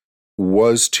this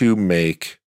was to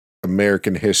make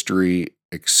American history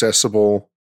accessible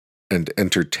and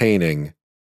entertaining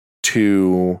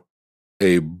to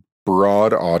a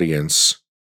broad audience,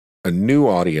 a new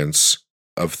audience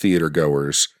of theater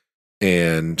goers,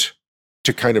 and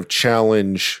to kind of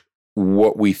challenge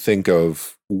what we think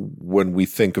of when we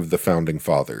think of the founding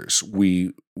fathers.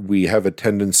 We have a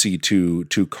tendency to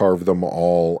carve them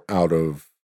all out of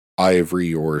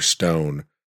ivory or stone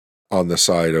on the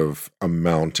side of a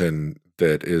mountain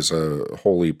that is a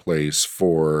holy place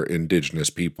for indigenous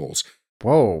peoples.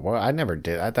 Whoa, well, I never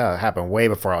did. I thought it happened way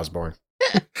before I was born.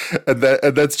 and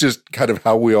that's just kind of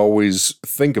how we always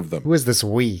think of them. Who is this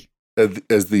we?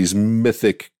 As these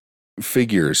mythic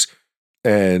figures.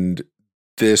 And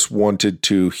this wanted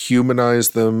to humanize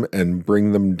them and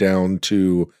bring them down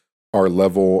to our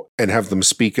level and have them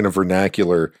speak in a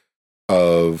vernacular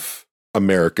of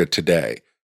America today,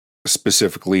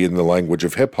 specifically in the language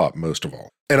of hip hop, most of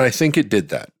all. And I think it did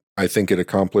that. I think it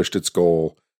accomplished its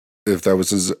goal. If that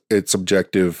was its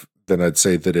objective, then I'd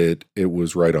say that it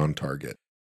was right on target.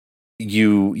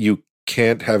 You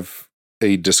can't have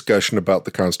a discussion about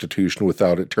the Constitution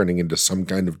without it turning into some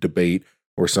kind of debate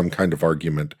or some kind of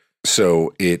argument.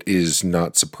 So it is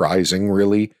not surprising,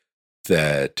 really,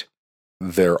 that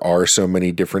there are so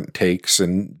many different takes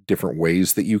and different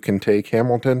ways that you can take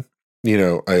Hamilton. You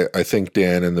know, I think,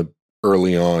 Dan,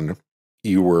 early on,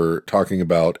 you were talking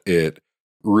about it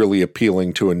really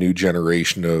appealing to a new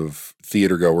generation of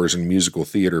theater goers and musical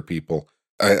theater people.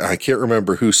 I can't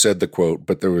remember who said the quote,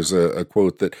 but there was a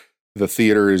quote that the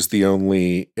theater is the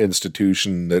only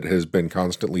institution that has been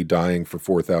constantly dying for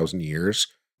 4,000 years,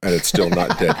 and it's still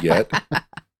not dead yet.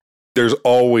 There's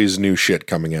always new shit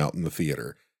coming out in the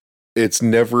theater. It's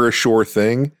never a sure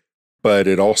thing, but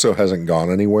it also hasn't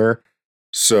gone anywhere.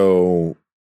 So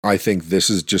I think this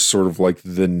is just sort of like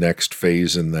the next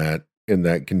phase in that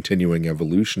continuing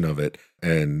evolution of it,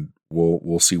 and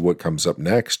we'll see what comes up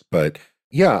next. But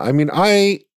yeah, I mean,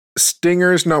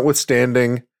 stingers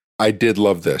notwithstanding, I did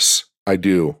love this. I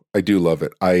do love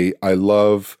it. I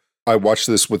watched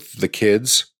this with the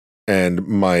kids, and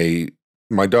my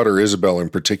daughter Isabel in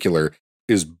particular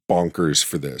is bonkers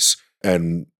for this.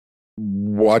 And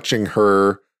watching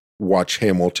her watch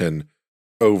Hamilton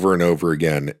over and over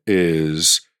again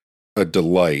is a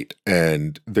delight.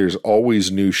 And there's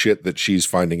always new shit that she's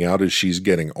finding out as she's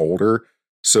getting older.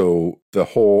 So the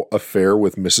whole affair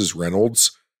with Mrs.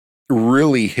 Reynolds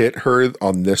really hit her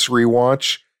on this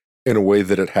rewatch in a way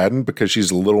that it hadn't, because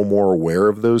she's a little more aware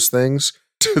of those things,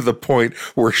 to the point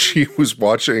where she was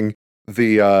watching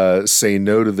the Say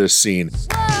No to This scene.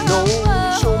 No,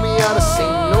 show me how to say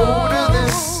no to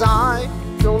this. I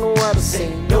don't know how to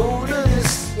say no to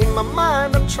this. In my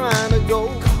mind I'm trying to go.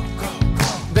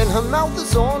 Then her mouth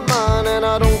is on mine and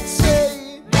I don't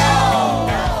say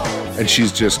no. And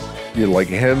she's just, you know, like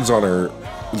hands on her,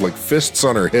 like fists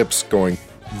on her hips going,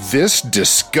 "This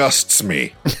disgusts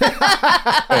me."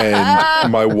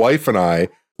 And my wife and I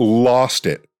lost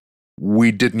it.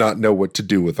 We did not know what to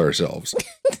do with ourselves.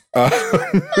 I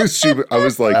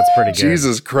was like, that's pretty good.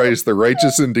 Jesus Christ, the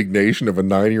righteous indignation of a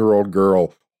 9-year-old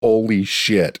girl. Holy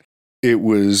shit. It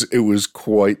was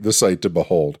quite the sight to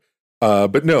behold.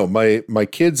 But no, my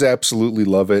kids absolutely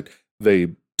love it. They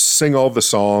sing all the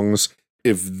songs.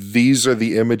 If these are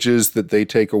the images that they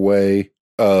take away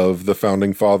of the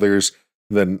founding fathers,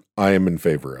 then I am in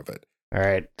favor of it. All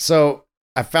right. So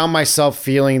I found myself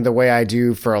feeling the way I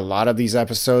do for a lot of these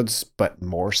episodes, but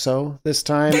more so this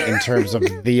time in terms of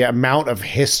the amount of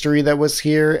history that was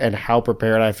here and how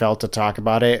prepared I felt to talk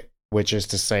about it, which is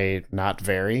to say not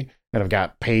very. And I've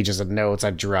got pages of notes.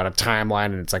 I drew out a timeline,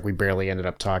 and it's like we barely ended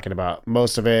up talking about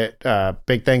most of it.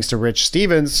 Big thanks to Rich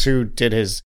Stevens, who did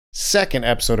his second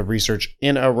episode of research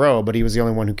in a row, but he was the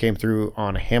only one who came through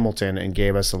on Hamilton and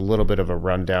gave us a little bit of a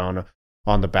rundown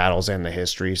on the battles and the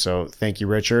history. So thank you,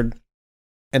 Richard.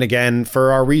 And again,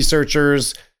 for our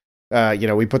researchers,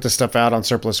 we put this stuff out on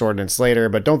Surplus Ordnance later,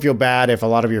 but don't feel bad if a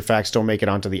lot of your facts don't make it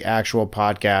onto the actual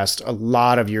podcast. A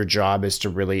lot of your job is to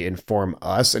really inform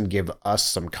us and give us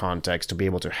some context to be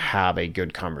able to have a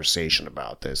good conversation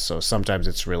about this. So sometimes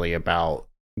it's really about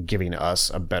giving us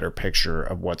a better picture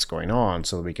of what's going on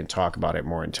so that we can talk about it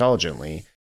more intelligently.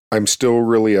 I'm still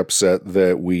really upset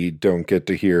that we don't get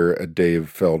to hear a Dave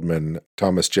Feldman,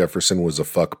 Thomas Jefferson was a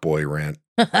fuckboy rant.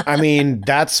 I mean,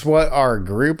 that's what our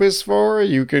group is for.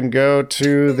 You can go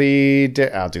to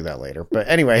I'll do that later. But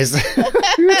anyways.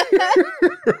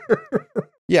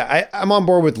 Yeah, I'm on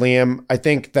board with Liam. I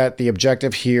think that the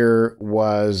objective here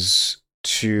was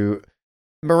to...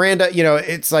 Miranda,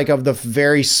 it's like of the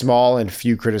very small and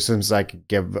few criticisms I could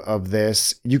give of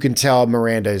this, you can tell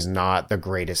Miranda is not the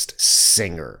greatest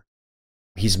singer.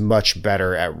 He's much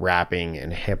better at rapping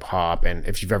and hip hop. And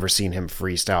if you've ever seen him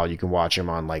freestyle, you can watch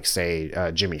him on, like, say,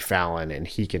 Jimmy Fallon, and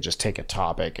he can just take a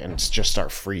topic and just start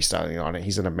freestyling on it.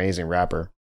 He's an amazing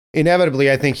rapper. Inevitably,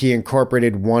 I think he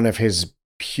incorporated one of his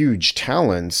huge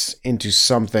talents into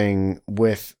something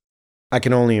with, I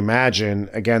can only imagine,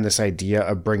 again, this idea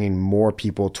of bringing more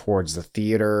people towards the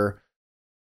theater.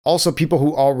 Also, people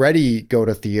who already go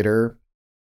to theater,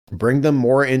 bring them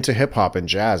more into hip hop and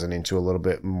jazz and into a little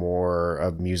bit more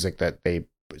of music that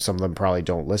some of them probably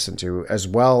don't listen to, as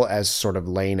well as sort of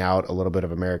laying out a little bit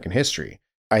of American history.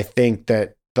 I think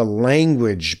that the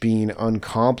language being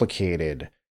uncomplicated,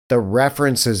 the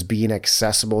references being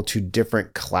accessible to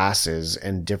different classes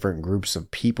and different groups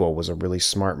of people was a really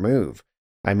smart move.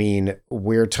 I mean,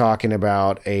 we're talking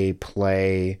about a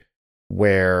play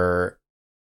where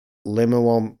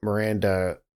Lin-Manuel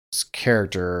Miranda's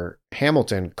character,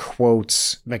 Hamilton,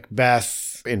 quotes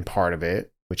Macbeth in part of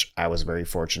it, which I was very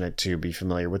fortunate to be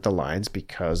familiar with the lines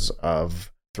because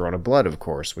of Throne of Blood, of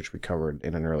course, which we covered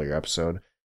in an earlier episode.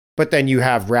 But then you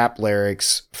have rap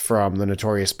lyrics from the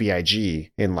Notorious B.I.G.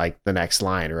 in, like, the next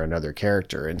line or another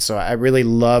character. And so I really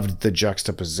loved the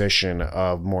juxtaposition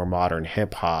of more modern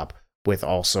hip hop with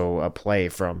also a play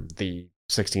from the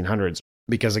 1600s.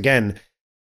 Because again,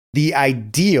 the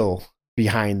ideal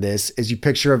behind this is you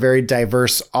picture a very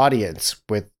diverse audience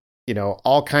with,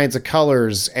 all kinds of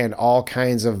colors and all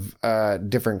kinds of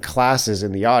different classes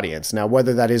in the audience. Now,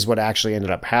 whether that is what actually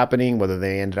ended up happening, whether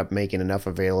they ended up making enough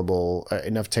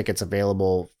tickets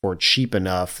available for cheap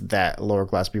enough that lower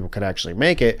class people could actually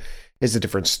make it, is a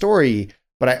different story.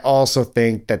 But I also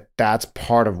think that that's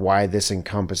part of why this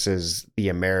encompasses the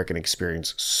American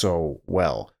experience so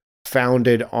well.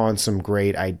 Founded on some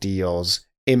great ideals,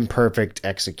 imperfect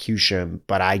execution,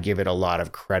 but I give it a lot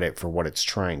of credit for what it's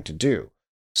trying to do.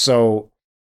 So,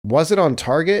 was it on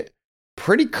target?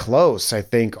 Pretty close, I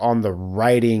think, on the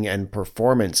writing and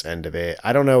performance end of it.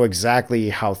 I don't know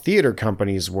exactly how theater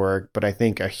companies work, but I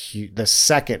think the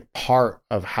second part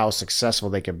of how successful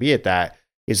they can be at that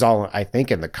is all, I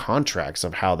think, in the contracts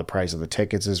of how the price of the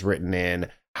tickets is written in,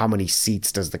 how many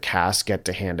seats does the cast get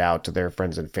to hand out to their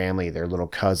friends and family, their little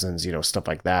cousins, stuff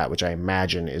like that, which I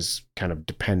imagine is kind of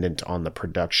dependent on the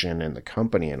production and the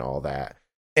company and all that.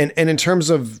 And in terms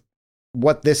of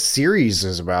what this series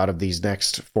is about, of these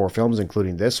next 4 films,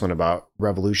 including this one about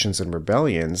revolutions and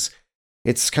rebellions,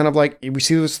 it's kind of like, we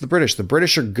see this with the British. The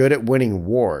British are good at winning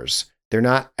wars. They're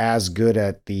not as good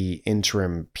at the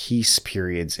interim peace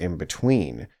periods in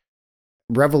between.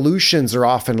 Revolutions are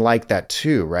often like that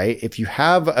too, right? If you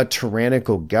have a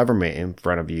tyrannical government in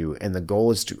front of you and the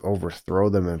goal is to overthrow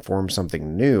them and form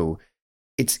something new,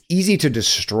 it's easy to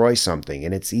destroy something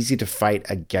and it's easy to fight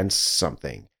against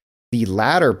something. The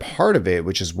latter part of it,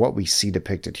 which is what we see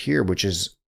depicted here, which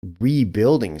is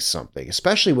rebuilding something,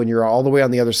 especially when you're all the way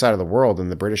on the other side of the world and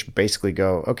the British basically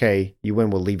go, okay, you win,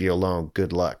 we'll leave you alone.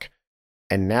 Good luck.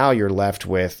 And now you're left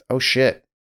with, oh shit,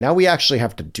 now we actually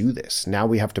have to do this. Now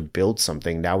we have to build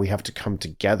something. Now we have to come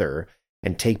together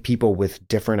and take people with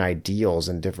different ideals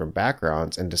and different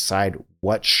backgrounds and decide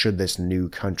what should this new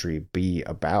country be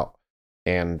about.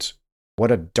 And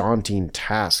what a daunting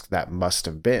task that must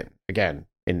have been. Again,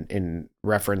 in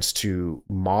reference to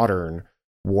modern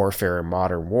warfare and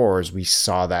modern wars, we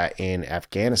saw that in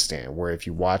Afghanistan, where if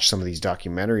you watch some of these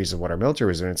documentaries of what our military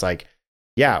was doing, it's like,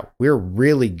 yeah, we're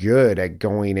really good at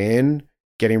going in,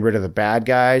 getting rid of the bad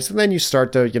guys, and then you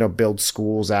start to, build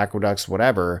schools, aqueducts,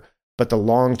 whatever. But the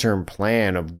long-term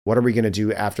plan of what are we going to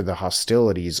do after the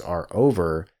hostilities are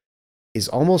over is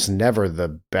almost never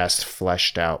the best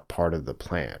fleshed out part of the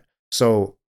plan.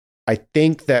 So I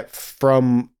think that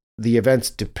from the events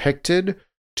depicted,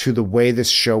 to the way this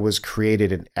show was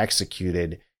created and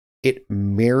executed, it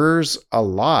mirrors a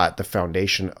lot the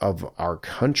foundation of our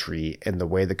country and the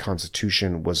way the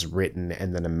Constitution was written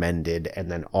and then amended,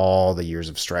 and then all the years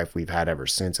of strife we've had ever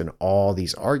since, and all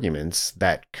these arguments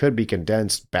that could be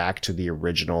condensed back to the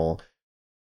original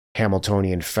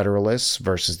Hamiltonian Federalists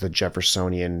versus the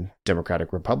Jeffersonian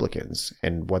Democratic Republicans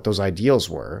and what those ideals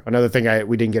were. Another thing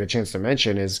we didn't get a chance to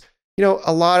mention is,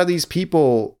 a lot of these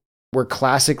people were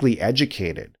classically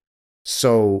educated.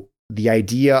 So the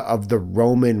idea of the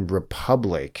Roman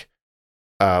Republic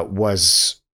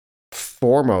was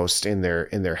foremost in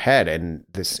their head, and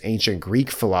this ancient Greek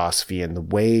philosophy and the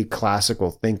way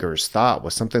classical thinkers thought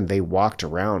was something they walked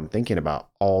around thinking about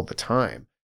all the time,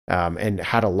 and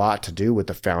had a lot to do with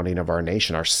the founding of our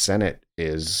nation. Our Senate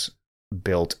is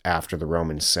built after the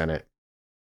Roman Senate.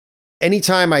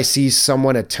 Anytime I see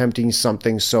someone attempting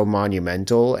something so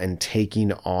monumental and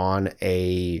taking on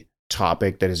a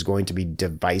topic that is going to be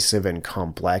divisive and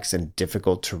complex and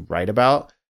difficult to write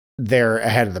about, they're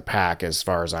ahead of the pack as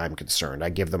far as I'm concerned. I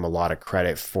give them a lot of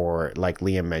credit for, like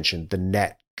Liam mentioned, the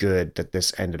net good that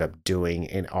this ended up doing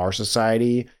in our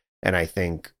society, and I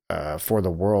think for the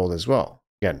world as well.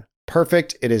 Again,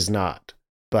 perfect it is not,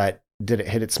 but did it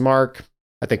hit its mark?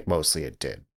 I think mostly it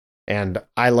did. And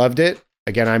I loved it.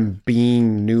 Again, I'm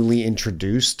being newly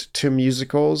introduced to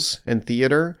musicals and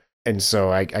theater, and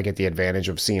so I get the advantage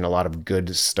of seeing a lot of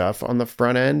good stuff on the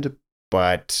front end,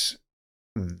 but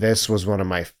this was one of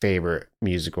my favorite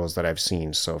musicals that I've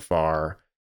seen so far,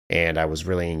 and I was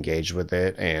really engaged with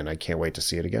it, and I can't wait to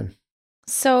see it again.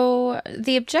 So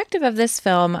the objective of this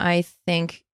film, I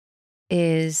think,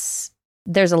 is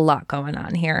there's a lot going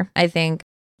on here. I think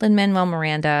Lin-Manuel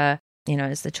Miranda,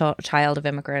 is the child of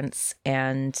immigrants,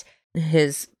 and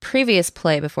his previous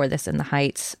play before this, In the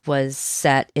Heights, was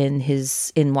set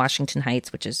in Washington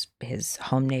Heights, which is his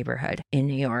home neighborhood in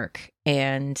New York.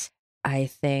 And I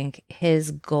think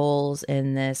his goals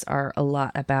in this are a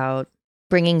lot about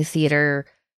bringing theater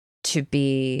to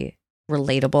be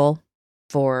relatable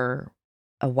for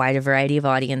a wider variety of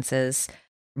audiences,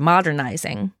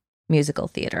 modernizing musical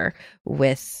theater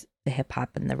with the hip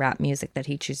hop and the rap music that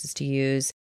he chooses to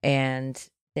use. And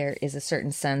there is a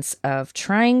certain sense of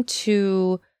trying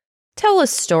to tell a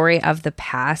story of the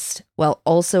past while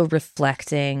also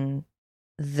reflecting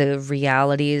the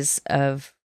realities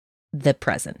of the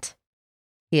present.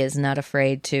 He is not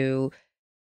afraid to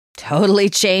totally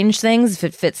change things if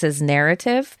it fits his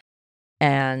narrative.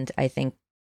 And I think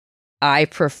I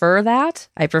prefer that.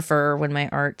 I prefer when my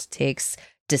art takes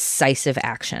decisive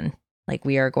action. Like,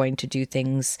 we are going to do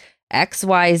things X,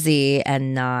 Y, Z,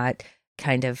 and not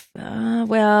kind of,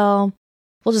 we'll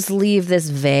just leave this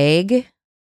vague.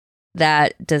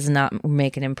 That does not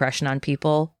make an impression on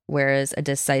people. Whereas a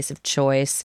decisive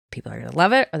choice, people are going to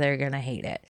love it or they're going to hate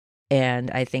it. And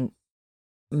I think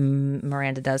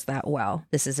Miranda does that well.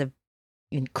 This is a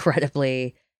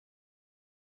incredibly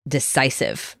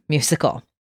decisive musical,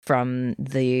 from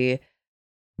the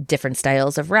different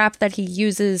styles of rap that he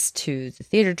uses to the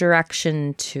theater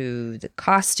direction to the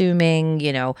costuming,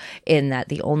 in that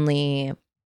the only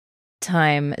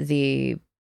time the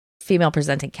female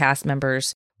presenting cast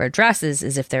members wear dresses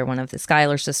is if they're one of the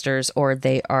Schuyler sisters or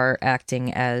they are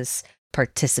acting as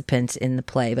participants in the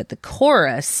play. But the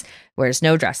chorus wears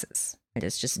no dresses. It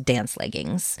is just dance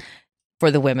leggings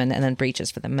for the women and then breeches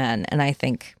for the men. And I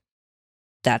think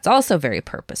that's also very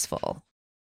purposeful.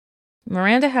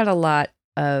 Miranda had a lot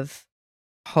of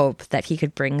hope that he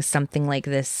could bring something like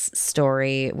this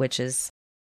story, which is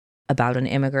about an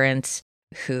immigrant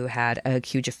who had a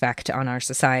huge effect on our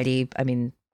society. I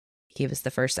mean, he was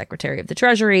the first Secretary of the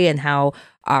Treasury, and how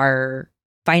our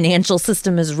financial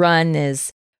system is run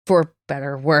is, for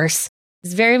better or worse,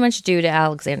 is very much due to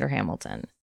Alexander Hamilton.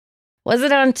 Was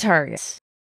it on target?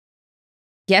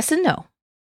 Yes and no.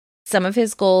 Some of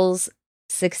his goals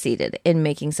succeeded in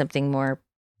making something more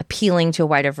appealing to a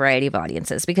wider variety of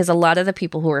audiences, because a lot of the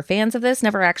people who were fans of this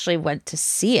never actually went to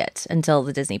see it until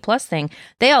the Disney Plus thing.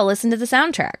 They all listened to the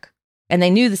soundtrack, and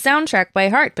they knew the soundtrack by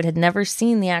heart, but had never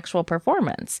seen the actual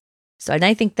performance. So, and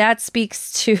I think that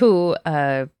speaks to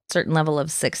a certain level of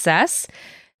success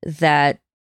that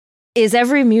is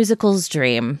every musical's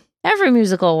dream. Every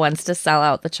musical wants to sell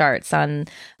out the charts on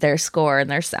their score and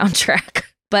their soundtrack.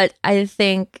 But I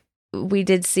think we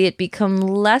did see it become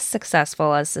less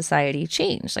successful as society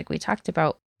changed. Like we talked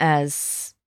about,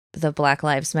 as the Black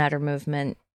Lives Matter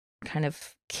movement kind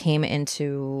of came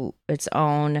into its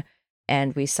own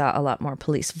and we saw a lot more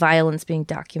police violence being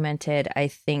documented, I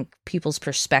think people's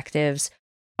perspectives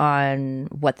on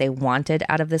what they wanted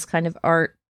out of this kind of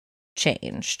art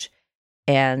changed.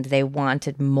 And they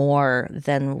wanted more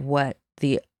than what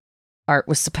the art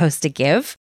was supposed to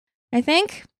give, I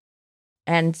think.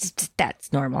 And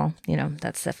that's normal.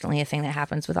 That's definitely a thing that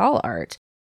happens with all art.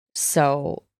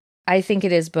 So I think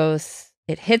it is both,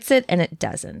 it hits it and it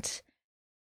doesn't.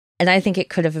 And I think it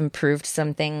could have improved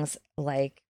some things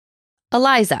like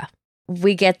Eliza.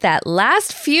 We get that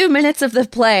last few minutes of the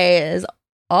play is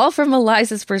all from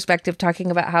Eliza's perspective,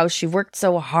 talking about how she worked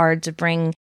so hard to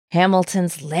bring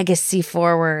Hamilton's legacy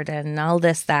forward and all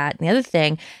this, that, and the other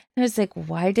thing. And I was like,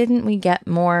 why didn't we get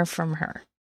more from her?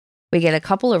 We get a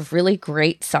couple of really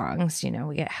great songs.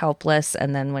 We get Helpless,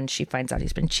 and then when she finds out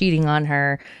he's been cheating on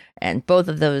her, and both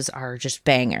of those are just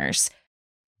bangers.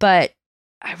 But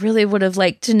I really would have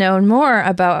liked to know more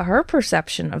about her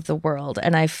perception of the world.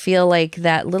 And I feel like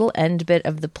that little end bit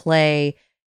of the play,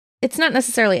 it's not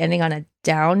necessarily ending on a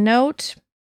down note.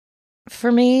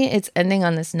 For me, it's ending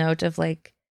on this note of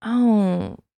like,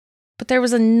 oh, but there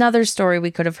was another story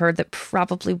we could have heard that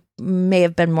probably may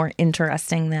have been more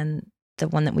interesting than the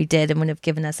one that we did and would have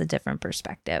given us a different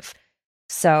perspective.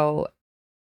 So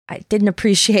I didn't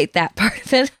appreciate that part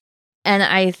of it. And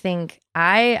I think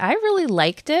I really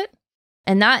liked it.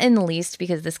 And not in the least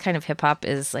because this kind of hip hop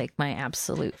is like my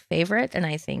absolute favorite. And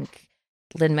I think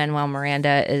Lin-Manuel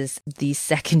Miranda is the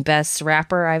second best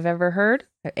rapper I've ever heard.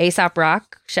 Aesop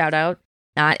Rock, shout out.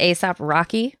 Not Aesop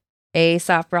Rocky.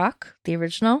 Aesop Rock, the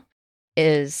original,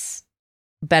 is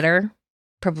better,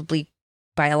 probably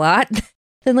by a lot,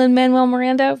 than Lin-Manuel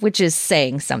Miranda, which is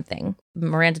saying something.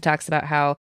 Miranda talks about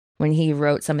how when he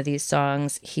wrote some of these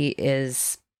songs, he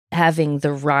is having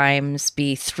the rhymes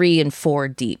be 3 and 4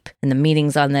 deep. And the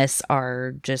meanings on this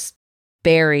are just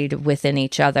buried within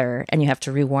each other. And you have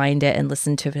to rewind it and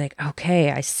listen to it like,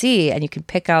 okay, I see. And you can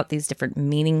pick out these different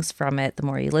meanings from it the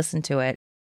more you listen to it.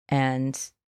 And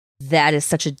that is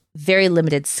such a very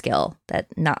limited skill that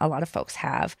not a lot of folks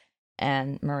have.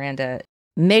 And Miranda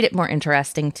made it more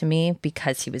interesting to me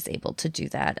because he was able to do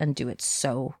that and do it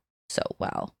so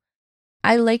well.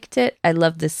 I liked it. I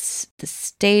love the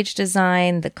stage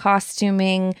design, the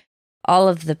costuming, all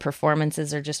of the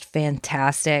performances are just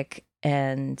fantastic.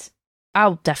 And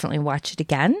I'll definitely watch it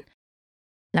again.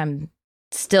 I'm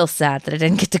still sad that I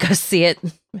didn't get to go see it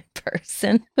in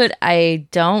person, but I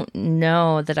don't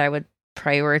know that I would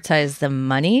prioritize the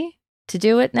money to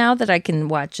do it now that I can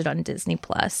watch it on Disney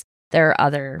Plus. There are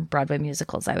other Broadway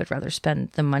musicals I would rather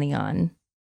spend the money on.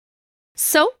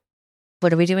 So,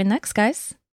 what are we doing next,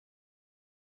 guys?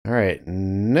 All right,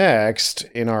 next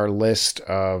in our list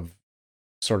of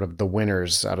sort of the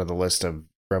winners out of the list of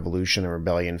Revolution and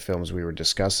Rebellion films we were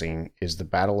discussing is the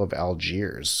Battle of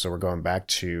Algiers. So we're going back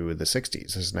to the 60s.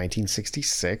 This is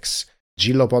 1966.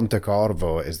 Gillo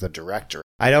Pontecorvo is the director.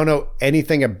 I don't know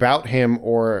anything about him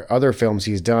or other films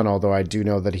he's done, although I do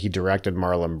know that he directed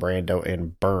Marlon Brando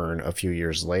in Burn a few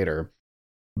years later.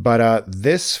 But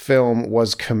this film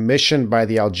was commissioned by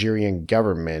the Algerian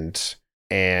government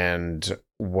and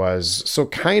was so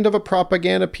kind of a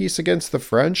propaganda piece against the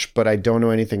French, but I don't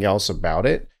know anything else about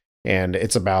it. And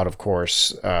it's about, of course,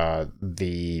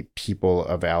 the people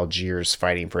of Algiers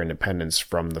fighting for independence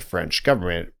from the French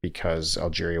government because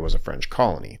Algeria was a French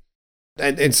colony.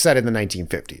 And it's set in the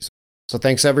 1950s. So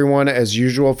thanks, everyone, as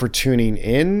usual, for tuning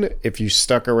in. If you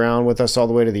stuck around with us all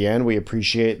the way to the end, we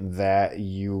appreciate that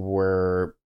you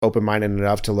were open-minded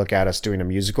enough to look at us doing a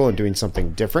musical and doing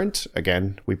something different.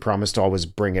 Again, we promise to always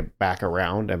bring it back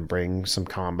around and bring some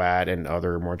combat and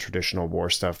other more traditional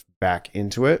war stuff back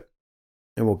into it.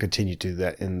 And we'll continue to do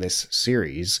that in this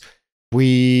series.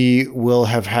 We will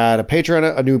have had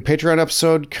a new Patreon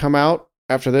episode come out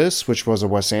after this, which was a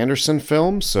Wes Anderson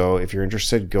film. So if you're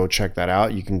interested, go check that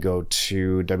out. You can go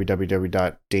to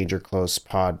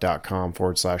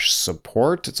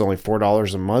www.dangerclosepod.com/support. It's only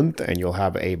 $4 a month, and you'll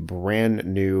have a brand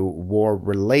new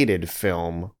war-related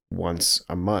film once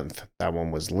a month. That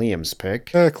one was Liam's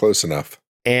pick. Close enough.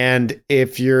 And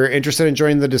if you're interested in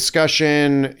joining the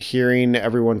discussion, hearing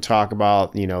everyone talk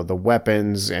about, the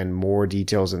weapons and more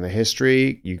details in the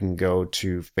history, you can go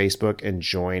to Facebook and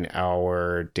join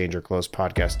our Danger Close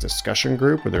podcast discussion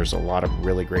group, where there's a lot of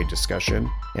really great discussion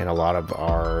and a lot of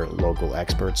our local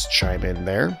experts chime in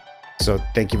there. So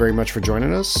thank you very much for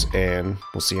joining us, and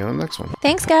we'll see you on the next one.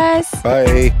 Thanks, guys.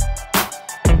 Bye.